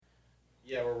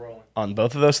Yeah, we're rolling. On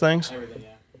both of those things? Everything, yeah.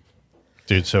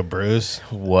 Dude, so Bruce,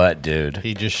 What, dude?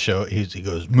 he just he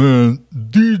goes, man,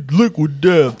 these liquid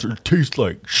deaths taste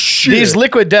like shit. These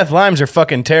liquid death limes are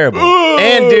fucking terrible.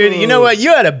 And, dude, you know what?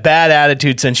 You had a bad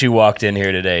attitude since you walked in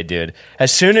here today, dude.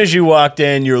 As soon as you walked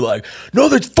in, you're like, no,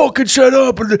 that's fucking set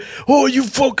up. And, oh, you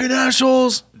fucking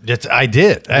assholes. I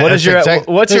did.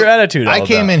 What's your attitude all I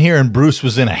came about? in here and Bruce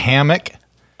was in a hammock.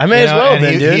 I may as well, and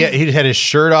then, dude. He had his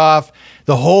shirt off.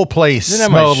 The whole place Didn't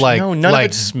have my smelled none of like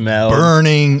it smelled.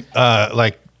 burning,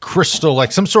 like crystal,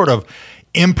 like some sort of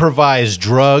improvised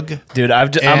drug. Dude,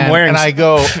 I'm wearing... And I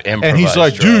go, and he's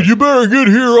like, drug. dude, you better get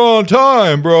here on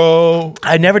time, bro.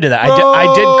 I never did that.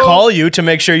 I did call you to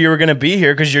make sure you were going to be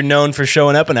here because you're known for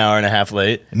showing up an hour and a half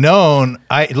late.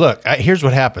 Here's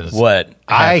what happens. What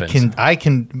happens?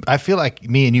 I feel like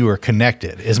me and you are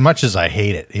connected as much as I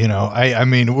hate it. You know, I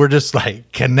mean, we're just like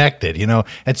connected, you know?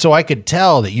 And so I could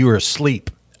tell that you were asleep.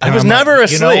 I And was I'm like, never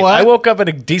asleep. You know what? I woke up at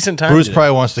a decent time. Bruce today.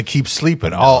 probably wants to keep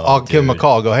sleeping. I'll give him a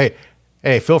call. Go,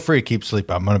 hey, feel free to keep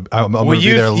sleeping. I'm gonna be there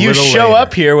a little you show later.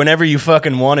 up here whenever you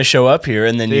fucking want to show up here,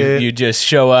 and then Dude. you just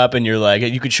show up, and you're like,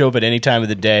 you could show up at any time of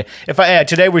the day.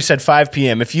 Today we said 5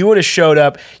 p.m. If you would have showed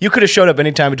up, you could have showed up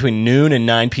anytime between noon and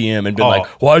 9 p.m. and been like,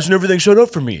 why isn't everything set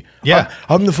up for me? Yeah.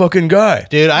 I'm the fucking guy.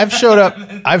 Dude, I've showed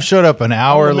up an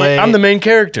hour late. I'm the main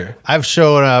character. I've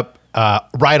showed up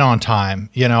right on time,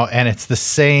 you know, and it's the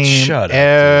same Shut up,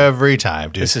 every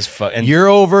time, dude. This is fucking. You're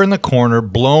over in the corner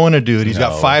blowing a dude. He's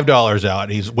got $5 out.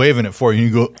 He's waving it for you. And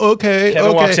you go, okay.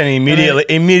 Kevin walks in and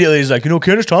immediately he's like,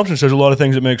 Candace Thompson says a lot of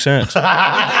things that make sense.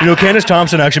 Candace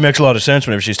Thompson actually makes a lot of sense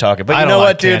whenever she's talking. But I you don't know like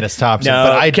what, dude? Candace Thompson,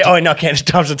 No, but Candace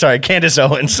Thompson. Sorry, Candace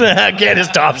Owens. Candace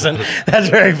Thompson. That's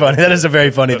very funny. That is a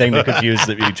very funny thing to confuse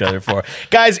each other for,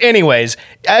 guys. Anyways,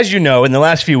 as you know, in the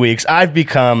last few weeks, I've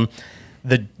become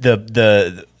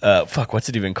what's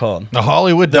it even called? The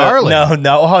Hollywood darling.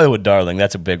 No, Hollywood darling.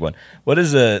 That's a big one. What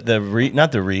is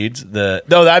not the Reeds?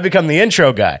 I've become the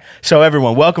intro guy. So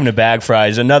everyone, welcome to Bag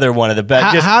Fries, another one of the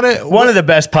best. One of the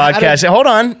best podcasts. Hold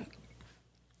on.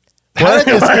 How did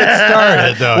this get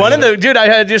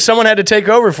started, though? Someone had to take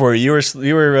over for you. You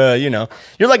were,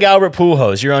 you're like Albert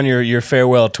Pujols. You're on your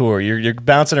farewell tour. You're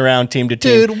bouncing around team to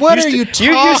team. Dude, what are you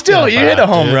talking You hit a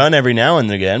home dude? run every now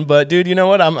and again, but dude, you know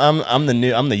what? I'm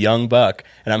the young buck,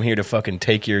 and I'm here to fucking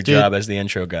take your job as the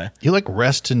intro guy. You like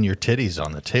resting your titties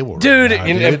on the table, dude.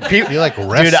 Right now, dude. You like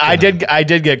resting. Dude, I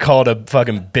did get called a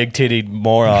fucking big titted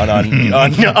moron on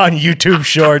YouTube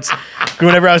Shorts.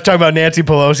 Whenever I was talking about Nancy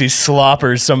Pelosi's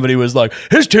sloppers, somebody was like,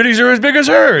 his titties are as big as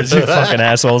hers. You fucking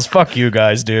assholes. Fuck you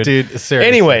guys, dude. Dude, seriously.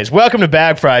 Anyways, welcome to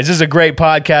Bag Fries. This is a great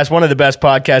podcast, one of the best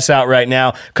podcasts out right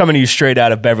now, coming to you straight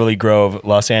out of Beverly Grove,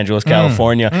 Los Angeles,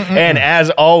 California. And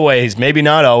as always, maybe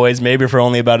not always, maybe for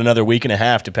only about another week and a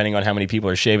half, depending on how many people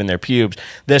are shaving their pubes,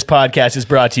 this podcast is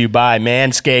brought to you by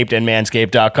Manscaped and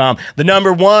Manscaped.com, the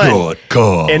number one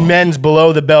in men's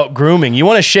below-the-belt grooming. You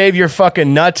want to shave your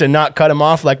fucking nuts and not cut them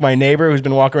off like my neighbor who's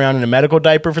been walking around in a medical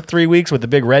diaper for 3 weeks with a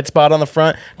big red spot on the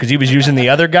front because he was using the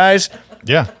other guys?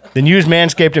 Yeah. Then use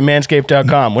Manscaped and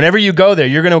Manscaped.com. Whenever you go there,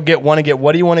 you're going to want to get,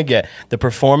 what do you want to get? The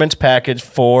Performance Package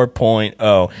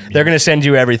 4.0. They're going to send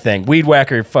you everything. Weed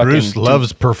Whacker fucking... Bruce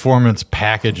loves performance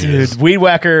packages. Dude, Weed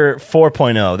Whacker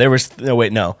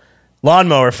 4.0.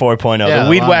 Lawnmower 4.0. Yeah, the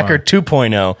Weed lawnmower. Whacker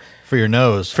 2.0. For your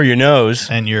nose. For your nose.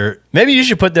 And your... Maybe you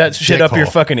should put that shit dick up your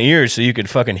hole. fucking ears so you could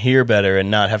fucking hear better and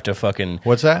not have to fucking...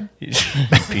 What's that?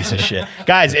 Piece of shit.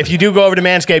 Guys, if you do go over to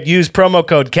Manscaped, use promo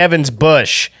code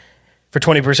KevinsBush for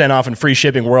 20% off and free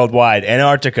shipping worldwide.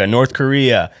 Antarctica, North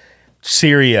Korea,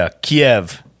 Syria,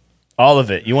 Kiev, all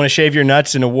of it. You want to shave your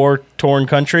nuts in a war-torn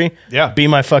country? Yeah. Be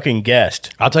my fucking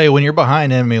guest. I'll tell you, when you're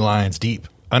behind enemy lines deep,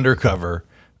 undercover,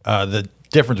 the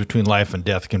difference between life and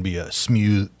death can be a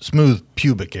smooth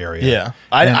pubic area. Yeah.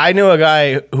 I knew a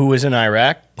guy who was in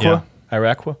Iraq. Yeah.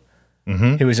 Iraq?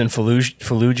 Mm-hmm. He was in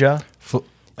Fallujah.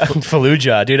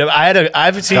 Fallujah, dude. I've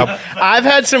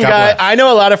had some guys. I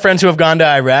know a lot of friends who have gone to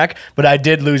Iraq, but I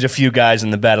did lose a few guys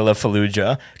in the Battle of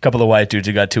Fallujah. A couple of white dudes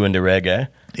who got too into reggae.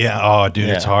 Yeah. Oh, dude,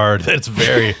 Yeah. it's hard. It's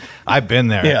very. I've been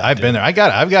there. Yeah, I've been there. I've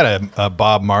got a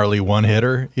Bob Marley one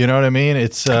hitter. You know what I mean?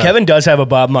 It's Kevin does have a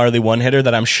Bob Marley one hitter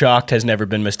that I'm shocked has never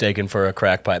been mistaken for a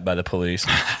crack pipe by the police.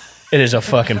 It is a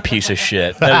fucking piece of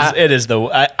shit.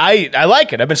 I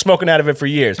like it. I've been smoking out of it for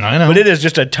years. I know. But it is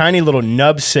just a tiny little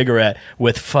nub cigarette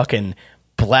with fucking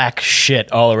black shit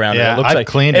all around Yeah, it. It looks I've like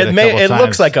cleaned it a couple It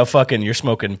looks times. like a fucking you're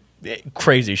smoking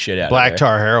crazy shit out black of there.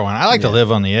 tar heroin. I like to live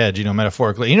on the edge,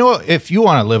 metaphorically. You know what? If you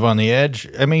want to live on the edge,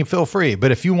 I mean, feel free.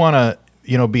 But if you want to,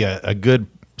 be a good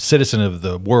citizen of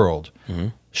the world,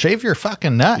 Shave your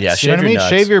fucking nuts. Yeah, you know what I mean? nuts.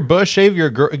 Shave your bush, shave your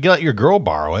girl, let your girl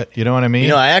borrow it. You know what I mean? You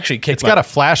know, I actually kicked It's got a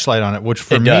flashlight on it, which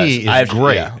for me is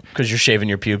great. Because you're shaving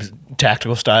your pubes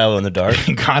tactical style in the dark.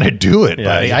 You gotta do it,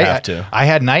 buddy. you have to. I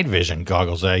had night vision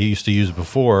goggles that I used to use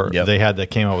before. Yep. They had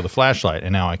that came out with a flashlight,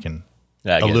 and now I can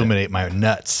illuminate my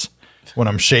nuts when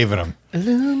I'm shaving them.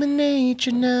 Illuminate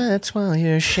your nuts while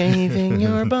you're shaving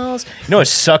your balls. You know what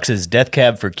sucks is Death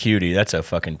Cab for Cutie. That's a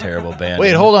fucking terrible band.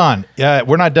 Wait, hold on. Yeah,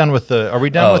 we're not done with the. Are we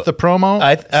done with the promo?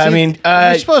 I mean,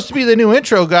 you're supposed to be the new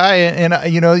intro guy,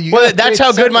 and you know, you. Well, that's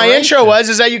how good my intro was.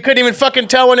 Is that you couldn't even fucking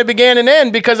tell when it began and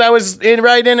ended because I was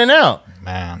right in and out.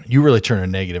 Man, you really turn a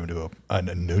negative into a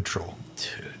neutral.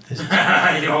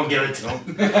 You won't give it to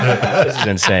him. This is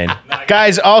insane,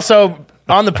 guys. Also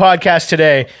on the podcast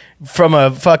today from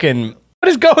a fucking. What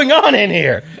is going on in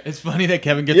here? It's funny that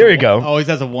Kevin gets always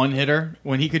has a one hitter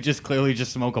when he could just clearly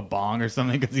just smoke a bong or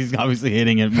something because he's obviously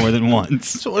hitting it more than once.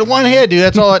 So one hit, dude.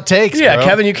 That's all it takes. Yeah, bro.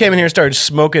 Kevin, you came in here and started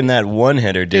smoking that one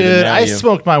hitter, dude. Dude, I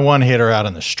smoked my one hitter out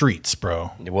on the streets,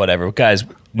 bro. Whatever, guys.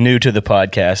 New to the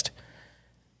podcast,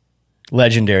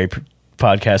 legendary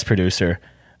podcast producer,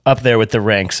 up there with the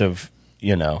ranks of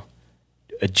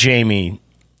Jamie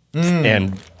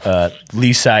and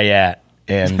Lee Sayat.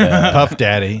 And Puff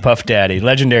Daddy,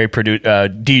 legendary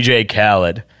DJ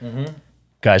Khaled.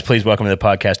 Guys, please welcome to the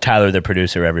podcast, Tyler, the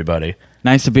producer. Everybody,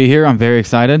 Nice to be here. I'm very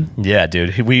excited. yeah, dude.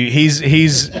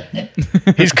 He's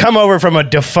come over from a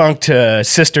defunct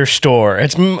sister store.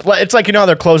 It's like how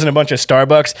they're closing a bunch of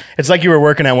Starbucks. It's like you were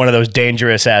working at one of those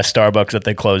dangerous ass Starbucks that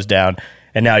they closed down,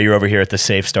 and now you're over here at the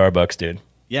safe Starbucks, dude.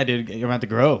 Yeah, dude. You're at the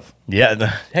Grove.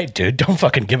 Yeah. Hey, dude, don't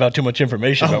fucking give out too much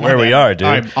information about where we are, dude.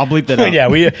 All right, I'll bleep that out. Yeah,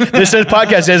 this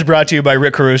podcast is brought to you by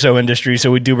Rick Caruso Industries,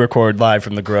 so we do record live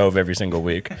from the Grove every single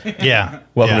week. Yeah.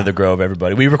 Welcome to the Grove,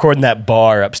 everybody. We record in that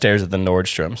bar upstairs at the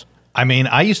Nordstrom's. I mean,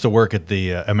 I used to work at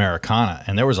the Americana,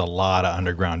 and there was a lot of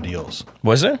underground deals.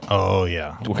 Was there? Oh,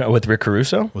 yeah. With Rick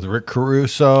Caruso? With Rick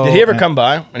Caruso. Did he ever come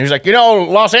by? And he was like,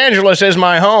 Los Angeles is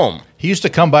my home. He used to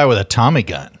come by with a Tommy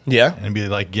gun. Yeah. And be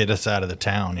like, get us out of the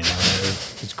town,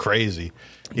 It's crazy.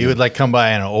 He would like come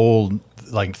by in an old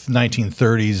like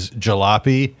 1930s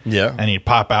jalopy. Yeah. And he'd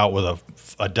pop out with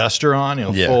a duster on,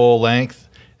 Yeah. full length.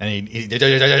 And he'd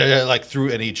like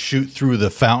through, and he'd shoot through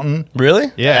the fountain. Really?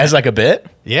 Yeah. As like a bit?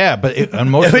 Yeah, but on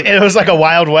most It was like a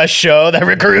Wild West show that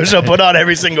Rick Caruso put on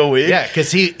every single week. yeah,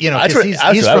 because he, That's what- he's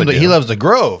that's what I from would do. he loves the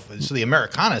Grove, so the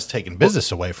Americana's taking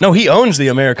business away from. No, he owns the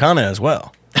Americana as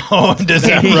well. Oh, does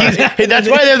he? Right. That's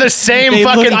why they're the same They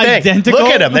fucking look thing. identical?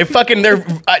 Look at them.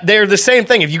 They're the same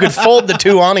thing. If you could fold the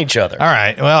two on each other. All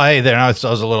right. Well, hey, there I was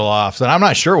a little off. So I'm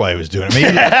not sure why he was doing it.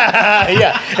 Maybe,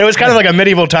 Yeah, it was kind of like a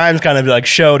medieval times kind of like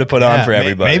show to put on for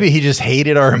everybody. Maybe he just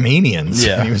hated Armenians.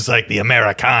 Yeah. And he was like the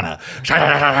Americana.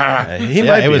 He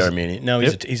might be Armenian. No,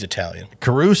 he's Italian.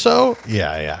 Caruso?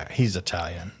 Yeah, he's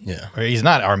Italian. Yeah. Or he's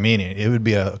not Armenian. It would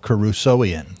be a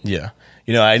Carusoian. Yeah.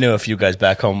 I know a few guys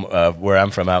back home where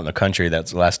I'm from out in the country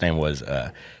that's last name was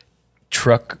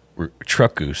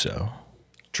Truckuso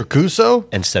Tracuso?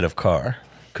 instead of car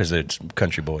because it's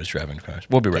country boys driving cars.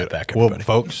 We'll be right back, Well, everybody.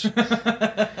 folks.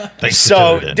 Thanks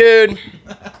So, for tuning in. dude,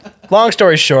 long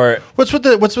story short, What's with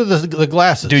the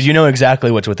glasses? dude, you know exactly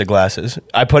what's with the glasses.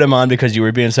 I put them on because you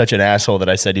were being such an asshole that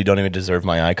I said you don't even deserve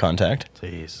my eye contact.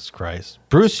 Jesus Christ.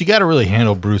 Bruce, you got to really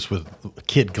handle Bruce with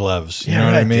kid gloves. You know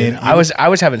what I mean? Dude. I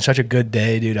was having such a good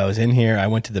day, dude. I was in here. I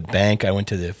went to the bank. I went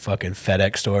to the fucking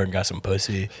FedEx store and got some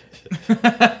pussy.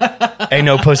 Ain't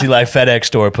no pussy like FedEx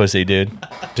store pussy, dude.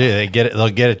 Dude, they get it. They'll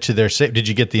get it to their safe. Did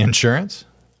you get the insurance?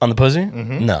 On the pussy?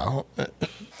 Mm-hmm. No.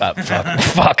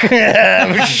 Fuck.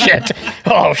 Shit.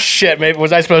 Oh, shit. Maybe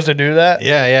was I supposed to do that?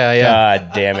 Yeah.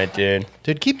 God damn it, dude.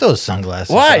 Dude, keep those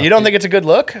sunglasses. Why? up. You don't think it's a good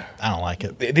look? I don't like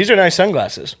it. These are nice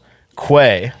sunglasses.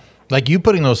 Quay. Like you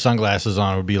putting those sunglasses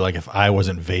on would be like if I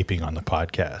wasn't vaping on the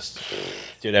podcast.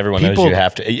 Dude, everyone knows you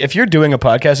have to. If you're doing a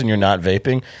podcast and you're not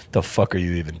vaping, the fuck are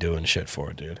you even doing shit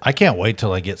for, dude? I can't wait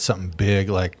till I get something big,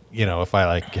 like, if I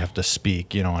like have to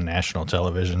speak, on national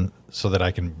television so that I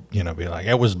can, be like,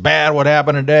 it was bad what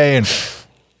happened today. And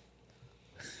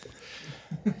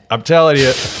I'm telling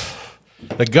you,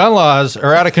 the gun laws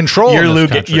are out of control. Your in Lou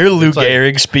this country. Lou It's like-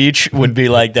 Gehrig speech would be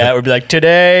like that. Would be like,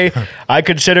 today I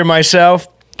consider myself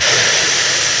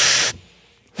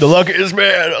the luckiest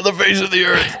man on the face of the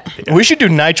earth. We should do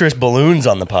nitrous balloons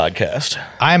on the podcast.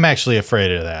 I'm actually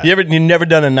afraid of that. You never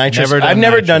done a nitrous? Never done I've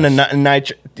never done a nitrous.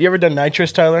 nitrous. You ever done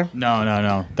nitrous, Tyler? No.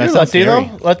 You're That's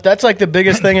Latino. That's like the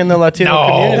biggest thing in the Latino No,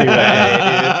 community. way, Right?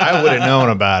 dude. I would have known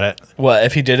about it. What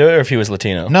if he did it or if he was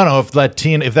Latino? No, if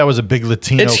that was a big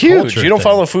Latino It's huge. culture You don't thing.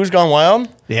 follow Food's Gone Wild?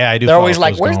 Yeah, I do. They're follow always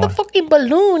like, Food's "Where's Gone the Wild." fucking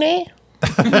balloon, eh?"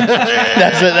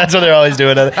 That's what they're always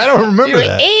doing. I don't remember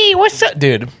that. Hey, what's up,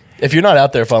 dude? If you're not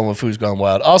out there following Food's Gone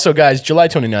Wild. Also, guys, July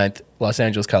 29th, Los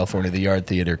Angeles, California, the Yard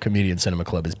Theater Comedian Cinema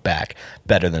Club is back,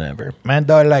 better than ever. Man,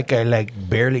 dog, I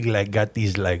barely got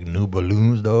these new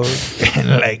balloons, dog,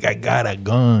 and I got a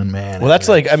gun, man. Well, that's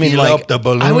up the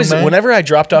balloon, man. Whenever I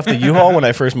dropped off the U-Haul when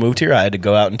I first moved here, I had to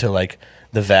go out into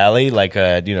the valley,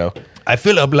 I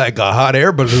fill up like a hot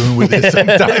air balloon with it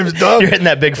sometimes, dog. You're hitting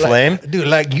that big flame,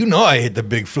 dude. I hit the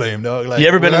big flame, dog. You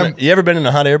ever been in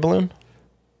a hot air balloon?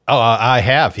 Oh, I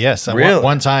have, yes. Really?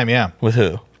 One time, yeah. With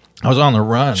who? I was on the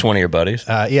run. Just one of your buddies?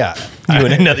 Yeah.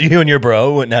 You and your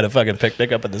bro went and had a fucking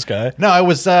picnic up in the sky? No, it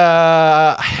was,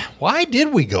 why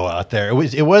did we go out there?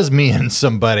 It was me and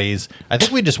some buddies. I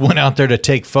think we just went out there to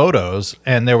take photos,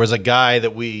 and there was a guy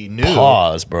that we knew.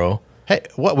 Pause, bro. Hey,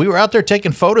 what? We were out there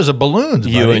taking photos of balloons,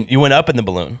 buddy. You went up in the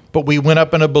balloon. But we went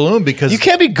up in a balloon because... You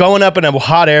can't be going up in a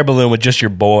hot air balloon with just your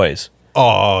boys.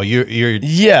 Oh, you're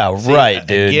yeah, right,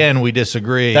 dude. Again, we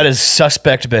disagree. That is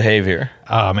suspect behavior.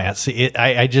 Oh man, see,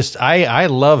 I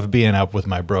love being up with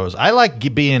my bros. I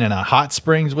like being in a hot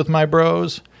springs with my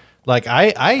bros. Like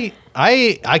I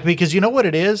because you know what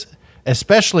it is,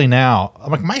 especially now.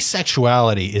 Like my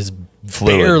sexuality is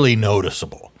barely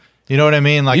noticeable. You know what I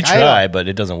mean? Like you try, but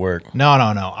it doesn't work. No.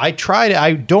 I tried.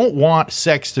 I don't want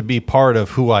sex to be part of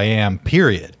who I am.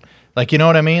 Period. Like, you know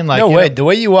what I mean? Like, no, wait. The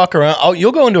way you walk around,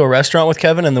 you'll go into a restaurant with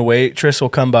Kevin, and the waitress will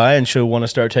come by, and she'll want to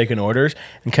start taking orders,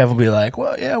 and Kevin will be like,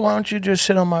 "Well, yeah, why don't you just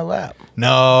sit on my lap?"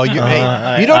 No, you don't.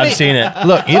 I've seen it.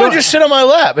 Look, you don't just sit on my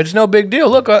lap. It's no big deal.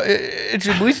 Look,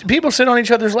 people sit on each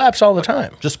other's laps all the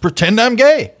time. Just pretend I'm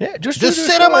gay. Yeah, just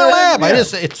sit on my lap.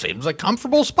 Yeah. It seems like a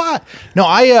comfortable spot. No,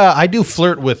 I do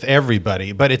flirt with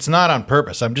everybody, but it's not on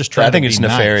purpose. I'm just trying. I think to it's be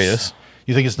nefarious. Nice.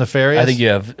 You think it's nefarious? I think you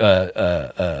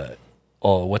have.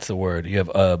 What's the word? You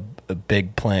have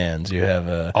big plans. You have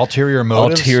ulterior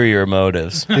motives. Ulterior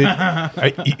motives. Dude,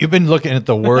 you've been looking at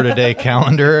the word a day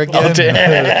calendar again.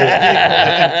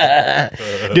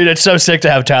 Dude, it's so sick to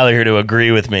have Tyler here to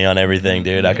agree with me on everything,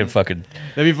 dude. I could fucking.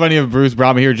 That'd be funny if Bruce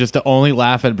brought me here just to only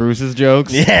laugh at Bruce's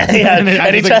jokes. Yeah.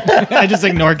 I just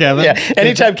ignore Kevin. Yeah.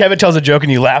 Anytime Kevin tells a joke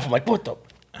and you laugh, I'm like, what the.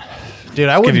 Dude,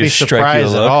 I wouldn't be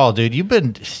surprised at all, dude.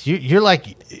 You're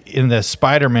like in the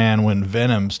Spider-Man when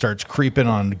Venom starts creeping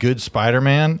on good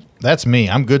Spider-Man. That's me.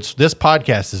 I'm good. This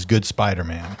podcast is good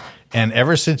Spider-Man. And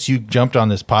ever since you jumped on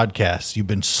this podcast, you've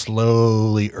been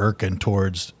slowly irking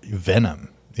towards Venom.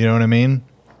 You know what I mean?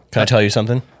 Can I tell you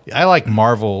something? I like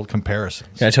Marvel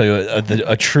comparisons. Can I tell you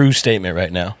a true statement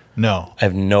right now? No. I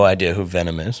have no idea who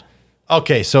Venom is.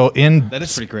 Okay, so that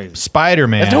is pretty crazy.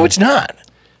 Spider-Man. No, it's not.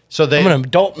 So I'm an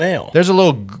adult male. There's a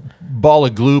little ball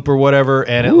of gloop or whatever,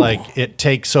 and it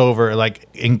takes over,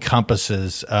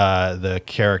 encompasses the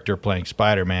character playing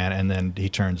Spider-Man, and then he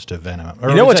turns to Venom.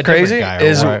 You know what's crazy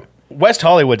is West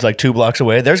Hollywood's like 2 blocks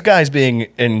away. There's guys being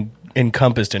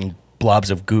encompassed in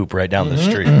blobs of goop right down the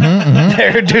street.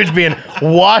 There are dudes being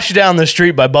washed down the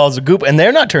street by balls of goop, and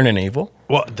they're not turning evil.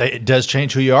 Well, it does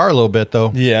change who you are a little bit,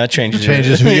 though. Yeah, it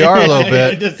changes who you are a little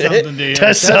bit. It does something to you.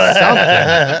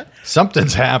 Something.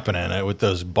 Something's happening with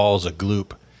those balls of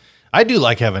gloop. I do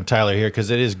like having Tyler here because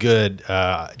it is good.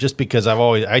 Just because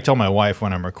I tell my wife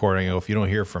when I'm recording, if you don't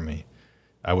hear from me,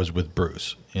 I was with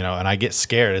Bruce, and I get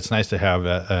scared. It's nice to have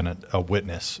a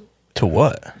witness. To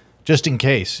what? Just in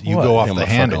case you go off the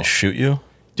handle. Fucking shoot you?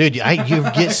 Dude, you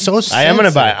get so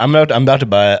sensitive. I'm about to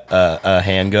buy a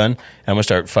handgun. I'm gonna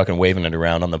start fucking waving it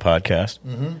around on the podcast,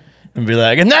 and be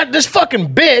like, and that this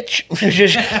fucking bitch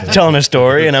just telling a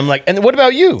story, and I'm like, and what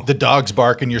about you? The dog's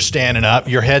barking. You're standing up.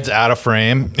 Your head's out of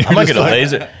frame. I might get a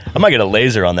laser. I might get a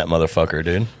laser on that motherfucker,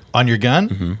 dude. On your gun?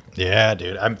 Mm-hmm. Yeah,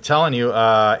 dude. I'm telling you,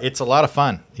 it's a lot of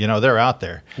fun. They're out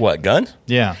there. What, guns?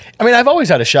 Yeah. I mean, I've always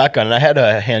had a shotgun, and I had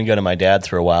a handgun of my dad's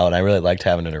for a while, and I really liked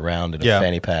having it around in a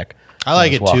fanny pack. I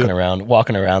like it too.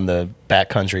 Walking around the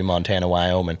backcountry, Montana,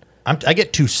 Wyoming. I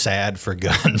get too sad for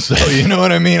guns, though. You know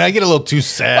what I mean? I get a little too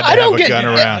sad to have a gun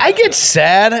around. I get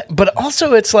sad, but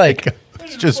also it's like...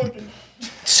 It's just...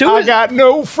 I got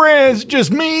no friends,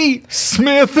 just me,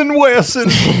 Smith and Wesson.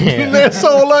 That's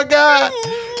all I got.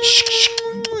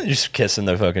 Just kissing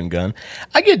their fucking gun.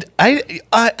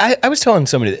 I was telling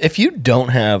somebody that if you don't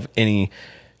have any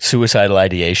suicidal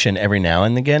ideation every now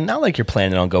and again, not like you're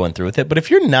planning on going through with it, but if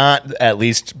you're not at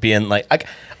least being like,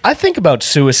 I think about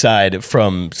suicide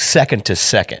from second to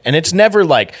second, and it's never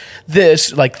like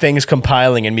this, like things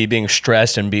compiling and me being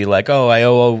stressed and be like, oh, I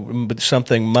owe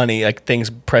something money, like things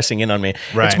pressing in on me.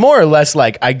 Right. It's more or less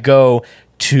like I go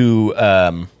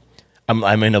to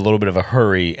I'm in a little bit of a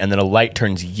hurry, and then a light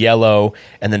turns yellow,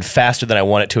 and then faster than I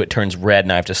want it to, it turns red,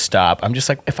 and I have to stop. I'm just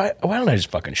like, why don't I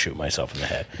just fucking shoot myself in the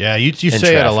head? Yeah, you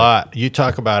say it a lot. You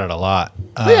talk about it a lot.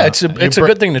 Yeah, it's a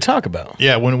good thing to talk about.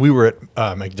 Yeah, when we were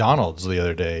at McDonald's the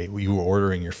other day, you were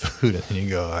ordering your food, and you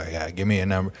go, oh, yeah, give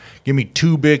me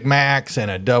 2 Big Macs and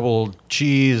a double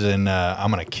cheese, and I'm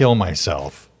gonna kill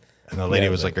myself. And the lady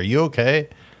was like, "Are you okay?"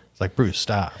 It's like, Bruce,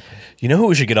 stop. You know who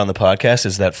we should get on the podcast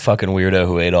is that fucking weirdo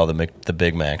who ate all the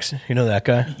Big Macs. You know that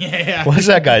guy? Yeah. What's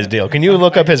that guy's deal? Can you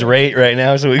look up his rate right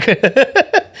now so we could?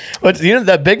 You know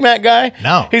that Big Mac guy?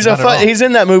 No, he's he's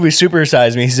in that movie Super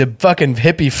Size Me. He's a fucking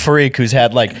hippie freak who's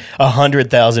had like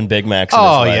 100,000 Big Macs. In his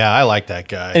life. Yeah, I like that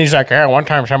guy. And he's like, yeah, one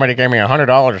time somebody gave me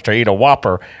 $100 to eat a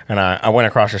Whopper, and I went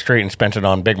across the street and spent it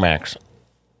on Big Macs.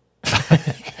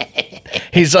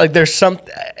 He's like,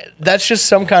 that's just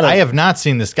some kind of. I have not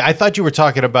seen this guy. I thought you were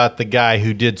talking about the guy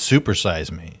who did Super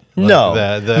Size Me. Like no.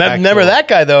 Remember that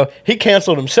guy, though? He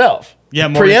canceled himself. Yeah,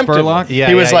 Maurice Spurlock. Yeah,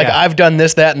 he was like, I've done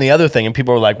this, that, and the other thing. And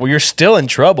people were like, well, you're still in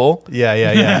trouble.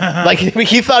 Yeah. Like,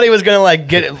 he thought he was going to, like,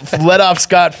 get let off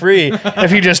scot-free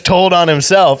if he just told on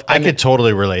himself. I could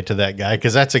totally relate to that guy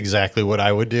because that's exactly what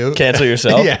I would do. Cancel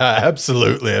yourself? Yeah,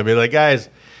 absolutely. I'd be like, guys,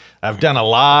 I've done a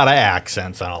lot of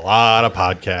accents on a lot of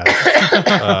podcasts.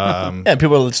 And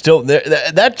people are still there.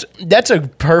 That's a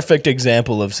perfect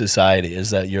example of society. Is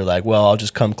that you're like, well, I'll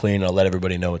just come clean. And I'll let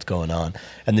everybody know what's going on,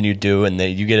 and then you do, and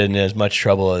you get in as much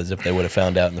trouble as if they would have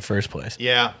found out in the first place.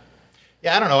 Yeah.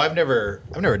 I don't know. I've never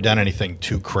done anything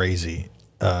too crazy.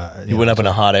 You went up in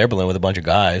a hot air balloon with a bunch of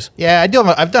guys. Yeah, I do.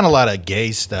 I've done a lot of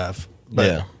gay stuff. But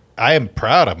yeah. I am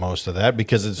proud of most of that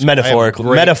because it's metaphorical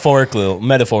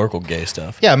gay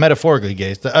stuff. Yeah, metaphorically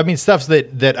gay stuff. I mean, stuff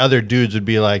that other dudes would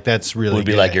be like, that's really would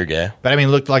be gay. like you're gay. But I mean,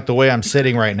 look, like the way I'm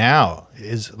sitting right now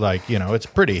is like, it's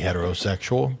pretty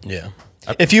heterosexual. Yeah.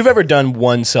 If you've ever done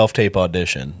one self-tape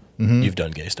audition, you've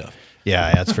done gay stuff.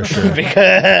 Yeah, that's for sure.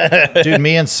 Dude,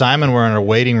 me and Simon were in a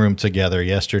waiting room together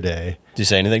yesterday. Did you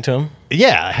say anything to him?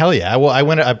 Yeah, hell yeah. Well, I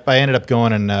ended up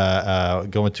going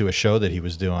and going to a show that he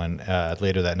was doing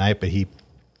later that night. But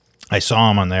I saw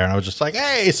him on there, and I was just like,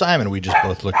 "Hey, Simon." We just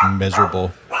both looked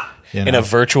miserable. In a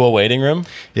virtual waiting room.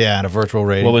 Yeah, in a virtual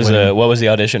waiting. What was the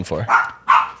audition for?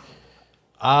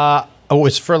 It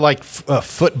was for like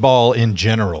football in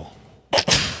general.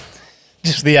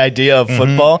 Just the idea of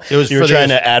football? It was you were trying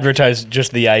to advertise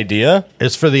just the idea?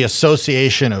 It's for the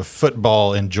Association of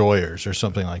Football Enjoyers or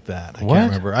something like that. I can't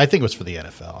remember. I think it was for the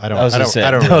NFL. I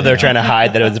don't know. They're trying to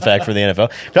hide that it was a fact for the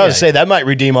NFL. I was say that might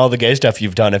redeem all the gay stuff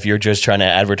you've done if you're just trying to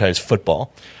advertise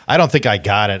football. I don't think I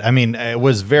got it. I mean, it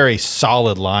was very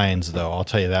solid lines, though. I'll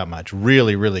tell you that much.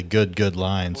 Really, really good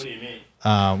lines. What do you mean?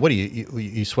 What are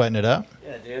you sweating it up?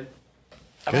 Yeah, dude.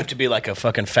 I have to be like a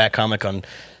fucking fat comic on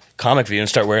Comic View and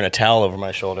start wearing a towel over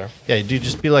my shoulder. Yeah, dude,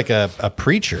 just be like a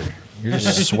preacher. You're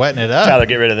just sweating it up. Tyler,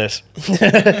 get rid of this. I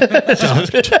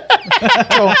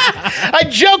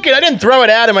joke it. I didn't throw it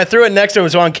at him. I threw it next to him.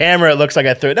 So on camera, it looks like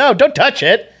I threw it. No, don't touch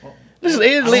it.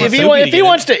 If he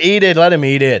wants to eat it, let him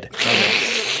eat it. Okay.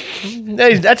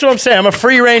 That's what I'm saying. I'm a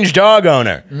free-range dog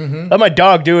owner. Let my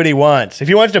dog do what he wants. If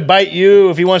he wants to bite you,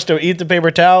 if he wants to eat the paper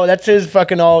towel, that's his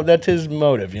that's his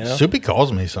motive, you know? Soupy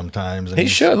calls me sometimes. He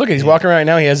should. Look, he's walking right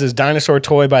now. He has his dinosaur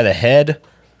toy by the head.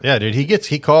 Yeah, dude.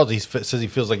 He calls. He says he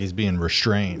feels like he's being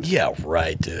restrained. Yeah,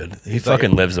 right, dude. He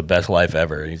fucking lives the best life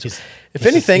ever. If he's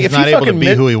not able to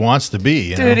be who he wants to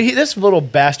be. Dude, this little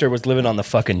bastard was living on the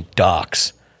fucking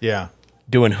docks. Yeah.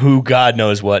 Doing who God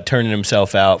knows what, turning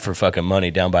himself out for fucking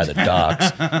money down by the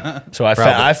docks. So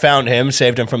I found him,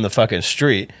 saved him from the fucking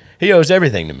street. He owes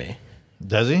everything to me.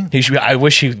 Does he? I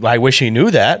wish he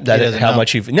knew that. How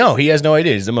much he. No, he has no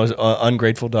idea. He's the most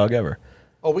ungrateful dog ever.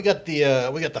 Oh, we got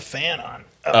the fan on.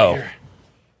 Here.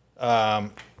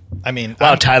 I mean,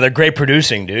 wow, Tyler, great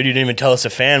producing, dude. You didn't even tell us the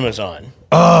fan was on.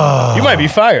 Oh, you might be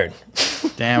fired.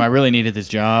 Damn, I really needed this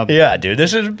job. Yeah, dude.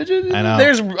 This is. I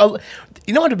know.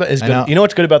 You know what is good? You know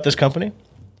what's good about this company?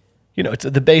 It's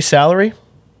the base salary,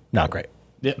 not great.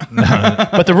 Yeah.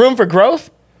 But the room for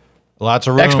growth, lots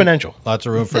of room. Exponential. Lots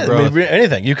of room for growth.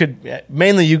 Anything you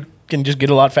can just get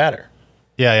a lot fatter.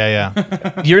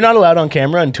 Yeah. You're not allowed on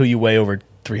camera until you weigh over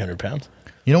 300 pounds.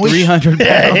 300 pounds.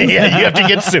 Yeah, you have to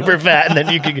get super fat, and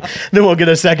then we'll get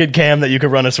a second cam that you can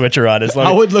run a switcher on.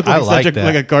 I would look like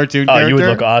a cartoon character. Oh, you would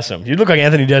look awesome. You'd look like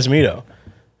Anthony Desmito.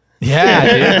 Yeah,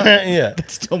 dude. Yeah.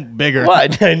 It's still bigger.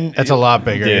 What? That's a lot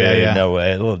bigger. Dude, yeah. No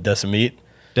way. A little Decimeat.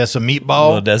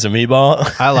 Decimeatball. A little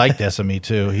Decimeatball. I like Decimeat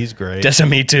too. He's great.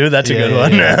 Decimeat too. That's a good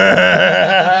one.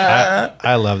 Yeah.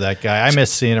 I love that guy. I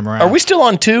miss seeing him around. Are we still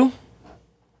on 2?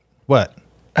 What?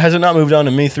 Has it not moved on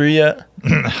to Me 3 yet?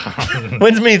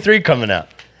 When's Me 3 coming out?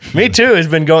 Me Too has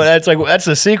been going. That's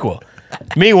the sequel.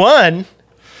 Me One.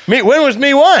 When was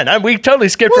Me One? We totally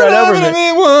skipped right over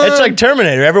it. It's like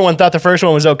Terminator. Everyone thought the first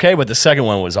one was okay, but the second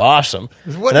one was awesome.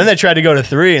 And then they tried to go to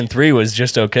 3, and 3 was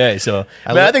just okay. So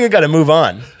I think we got to move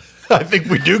on. I think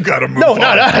we do got to move on. No,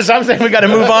 not us. I'm saying we got to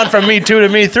move on from Me 2 to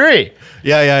Me 3.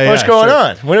 Yeah. What's going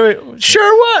on?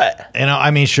 Sure what?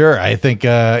 Sure. I think,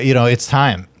 it's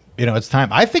time. It's time.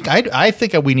 I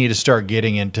think we need to start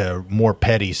getting into more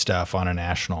petty stuff on a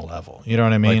national level. You know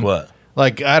what I mean? Like what?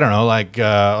 Like, I don't know, like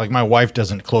my wife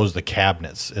doesn't close the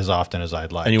cabinets as often as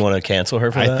I'd like. And you want to cancel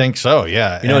her for that? I think so,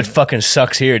 yeah. You know what fucking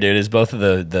sucks here, dude, is both of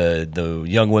the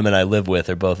young women I live with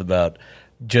are both about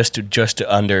just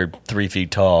under 3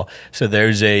 feet tall. So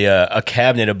there's a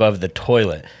cabinet above the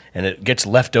toilet, and it gets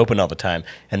left open all the time,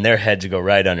 and their heads go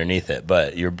right underneath it.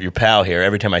 But your pal here,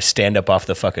 every time I stand up off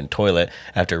the fucking toilet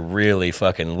after really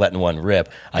fucking letting one rip,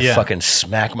 I fucking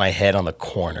smack my head on the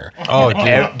corner. Oh,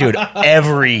 dude,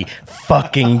 every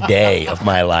fucking day of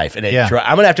my life. And I'm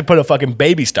going to have to put a fucking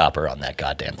baby stopper on that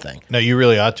goddamn thing. No, you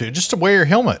really ought to. Just to wear your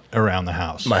helmet around the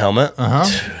house. My helmet?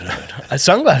 Uh-huh. Dude,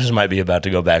 sunglasses might be about to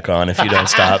go back on if you don't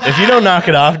stop. If you don't knock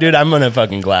it off, dude, I'm going to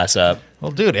fucking glass up.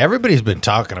 Well, dude, everybody's been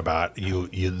talking about you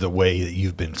the way that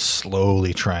you've been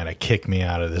slowly trying to kick me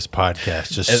out of this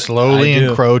podcast, just slowly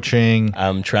encroaching.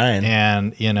 I'm trying.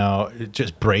 And,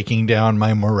 just breaking down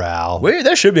my morale.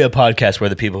 There should be a podcast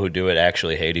where the people who do it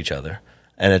actually hate each other,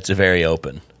 and it's very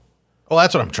open. Well,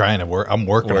 that's what I'm trying to work. I'm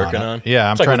working on. Yeah,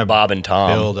 I'm trying to Bob and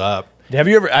Tom build up. Have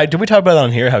you ever? Did we talk about it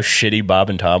on here how shitty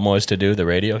Bob and Tom was to do the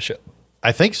radio show?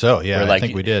 I think so. Yeah, I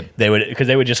think we did. They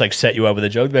would just like set you up with a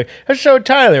joke. Like, so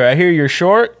Tyler, I hear you're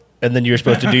short, and then you're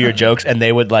supposed to do your jokes, and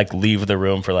they would like leave the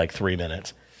room for like 3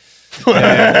 minutes.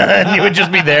 And you would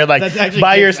just be there like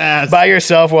by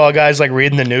yourself while guys like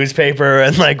reading the newspaper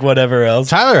and like whatever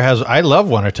else. I love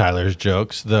one of Tyler's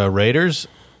jokes. The Raiders.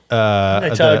 Hey,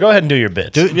 Tyler, go ahead and do your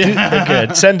bits. They're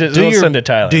good. Send it to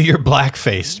Tyler. Do your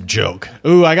blackface joke.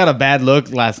 Ooh, I got a bad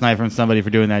look last night from somebody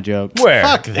for doing that joke. Where?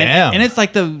 Fuck them. And it's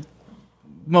like the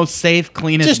most safe,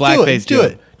 cleanest blackface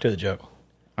joke. Do the joke.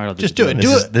 All right, just do it.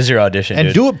 This is your audition, and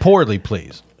dude. do it poorly,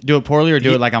 please. Do it poorly or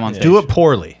do it like I'm on stage? Do it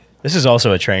poorly. This is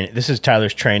also a training. This is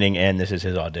Tyler's training, and this is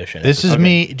his audition. This is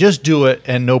me. Just do it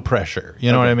and no pressure.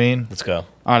 You know what I mean? Let's go. All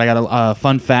right, I got a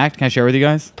fun fact. Can I share with you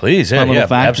guys? Please, yeah,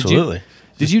 absolutely.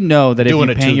 Did you know that if you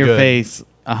paint your face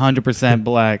 100%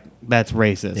 black, that's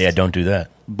racist? Yeah, don't do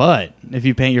that. But if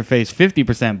you paint your face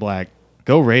 50% black,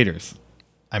 go Raiders.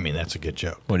 I mean, that's a good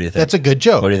joke. What do you think? That's a good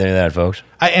joke. What do you think of that, folks?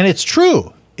 And it's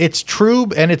true. It's true,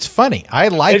 and it's funny. I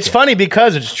like it. It's funny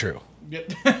because it's true.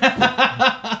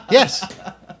 Yes.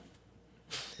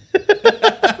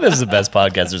 This is the best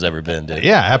podcast there's ever been, dude.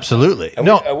 Yeah, absolutely.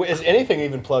 Is anything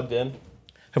even plugged in?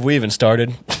 Have we even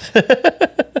started?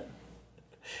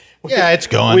 Yeah, it's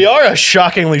going. We are a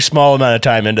shockingly small amount of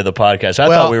time into the podcast. I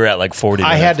thought we were at like 40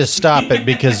 minutes. I had to stop it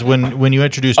because when you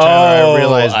introduced Tyler, I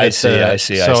realized that... I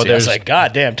see. I was like,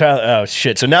 God damn, Tyler. Oh,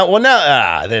 shit. So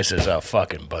now, this is a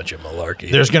fucking bunch of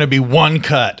malarkey. There's going to be one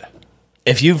cut.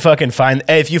 If you find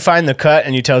the cut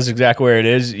and you tell us exactly where it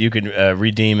is, you can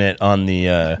redeem it on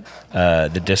the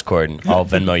Discord, and I'll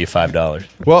Venmo you $5.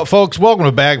 Well, folks, welcome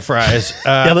to Bag Fries.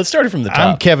 Let's start it from the top.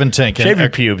 I'm Kevin Tinkin. Shave your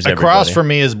pubes, Across everybody. from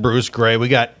me is Bruce Gray. We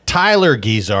got Tyler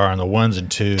Guizar on the ones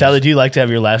and twos. Tyler, do you like to have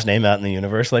your last name out in the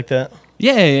universe like that?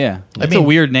 Yeah. It's a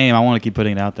weird name. I want to keep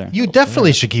putting it out there. You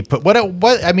definitely should keep what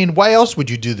I mean, why else would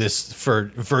you do this for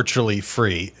virtually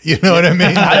free? You know what I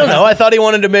mean? I don't know. I thought he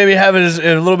wanted to maybe have a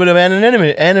little bit of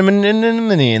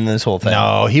anonymity in this whole thing.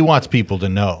 No, he wants people to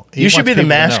know. You should be the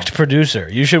masked producer.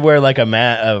 You should wear like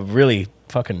a really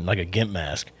fucking like a GIMP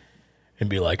mask and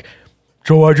be like,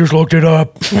 so I just looked it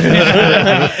up.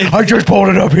 I just pulled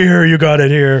it up here. You got it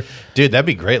here. Dude, that'd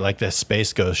be great. Like the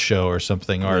Space Ghost show or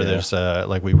something. Or there's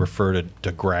like we refer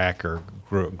to Grack or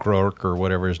Grork or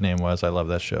whatever his name was. I love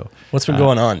that show. What's been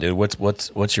going on, dude?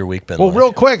 What's your week been like? Well,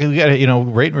 real quick, we got to,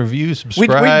 rate and review,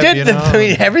 subscribe. We did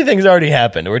everything's already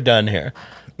happened. We're done here.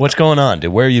 What's going on,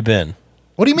 dude? Where have you been?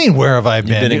 What do you mean, where have I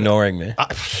been? You've been ignoring me.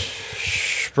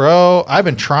 Bro, I've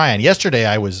been trying. Yesterday,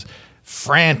 I was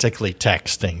frantically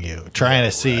texting you, trying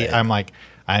to see. I'm like,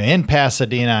 I'm in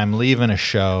Pasadena. I'm leaving a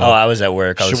show. Oh, I was at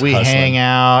work. Should we hang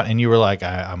out? And you were like,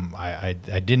 I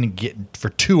didn't get for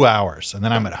 2 hours, and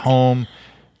then I'm at home,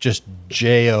 just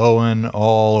J-O-ing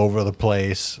all over the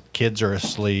place. Kids are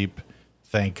asleep.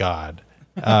 Thank God.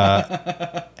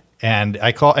 And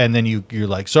I call, and then you're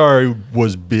like, sorry,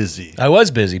 was busy. I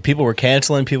was busy. People were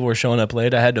canceling. People were showing up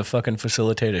late. I had to fucking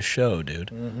facilitate a show, dude.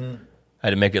 Mm-hmm. I had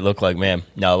to make it look like, man.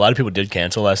 Now, a lot of people did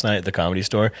cancel last night at the Comedy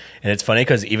Store. And it's funny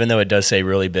because even though it does say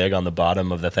really big on the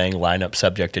bottom of the thing, lineup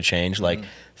subject to change, like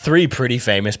 3 pretty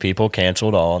famous people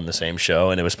canceled all on the same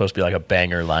show, and it was supposed to be like a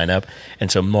banger lineup.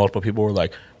 And so multiple people were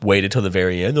like, waited till the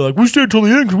very end. They're like, we stayed till the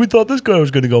end because we thought this guy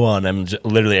was going to go on. I'm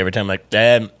literally every time like,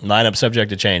 lineup subject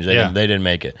to change. They didn't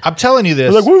make it. I'm telling you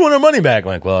this. They're like, we want our money back. I'm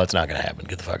like, well, it's not going to happen.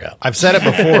 Get the fuck out. I've said it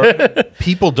before.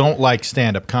 People don't like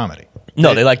stand-up comedy.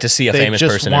 No, they like to see a famous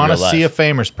person in real life. They just want to see a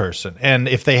famous person. And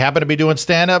if they happen to be doing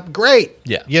stand-up, great.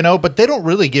 Yeah. You know, but they don't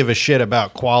really give a shit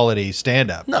about quality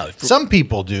stand-up. No. Some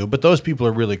people do, but those people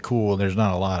are really cool, and there's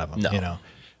not a lot of them, No. you know.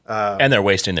 And they're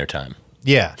wasting their time.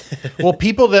 Yeah. Well,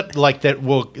 people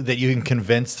that you can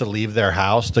convince to leave their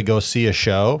house to go see a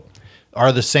show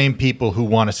are the same people who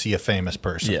want to see a famous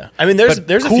person. Yeah. I mean, there's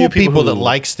cool a few people that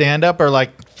like stand-up are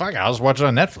like, fuck, I'll just watch it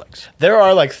on Netflix. There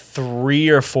are like 3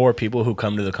 or 4 people who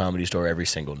come to the Comedy Store every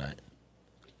single night.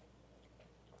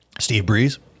 Steve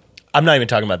Breeze? I'm not even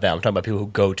talking about that. I'm talking about people who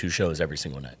go to shows every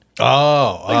single night.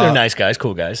 Oh. They're nice guys,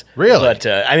 cool guys. Really? But,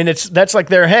 I mean, that's like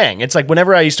their hang. It's like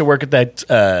whenever I used to work at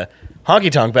that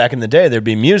honky tonk back in the day, there'd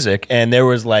be music, and there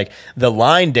was like the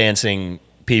line dancing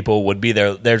people would be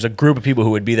there. There's a group of people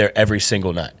who would be there every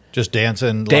single night. Just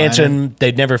dancing.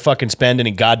 They'd never fucking spend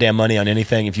any goddamn money on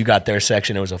anything. If you got their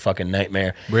section, it was a fucking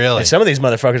nightmare. Really? And some of these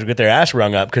motherfuckers would get their ass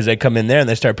wrung up because they come in there and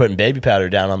they start putting baby powder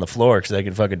down on the floor because they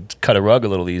could fucking cut a rug a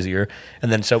little easier.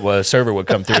 And then a server would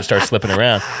come through and start slipping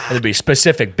around. And there'd be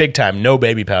specific, big time, no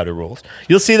baby powder rules.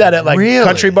 You'll see that at like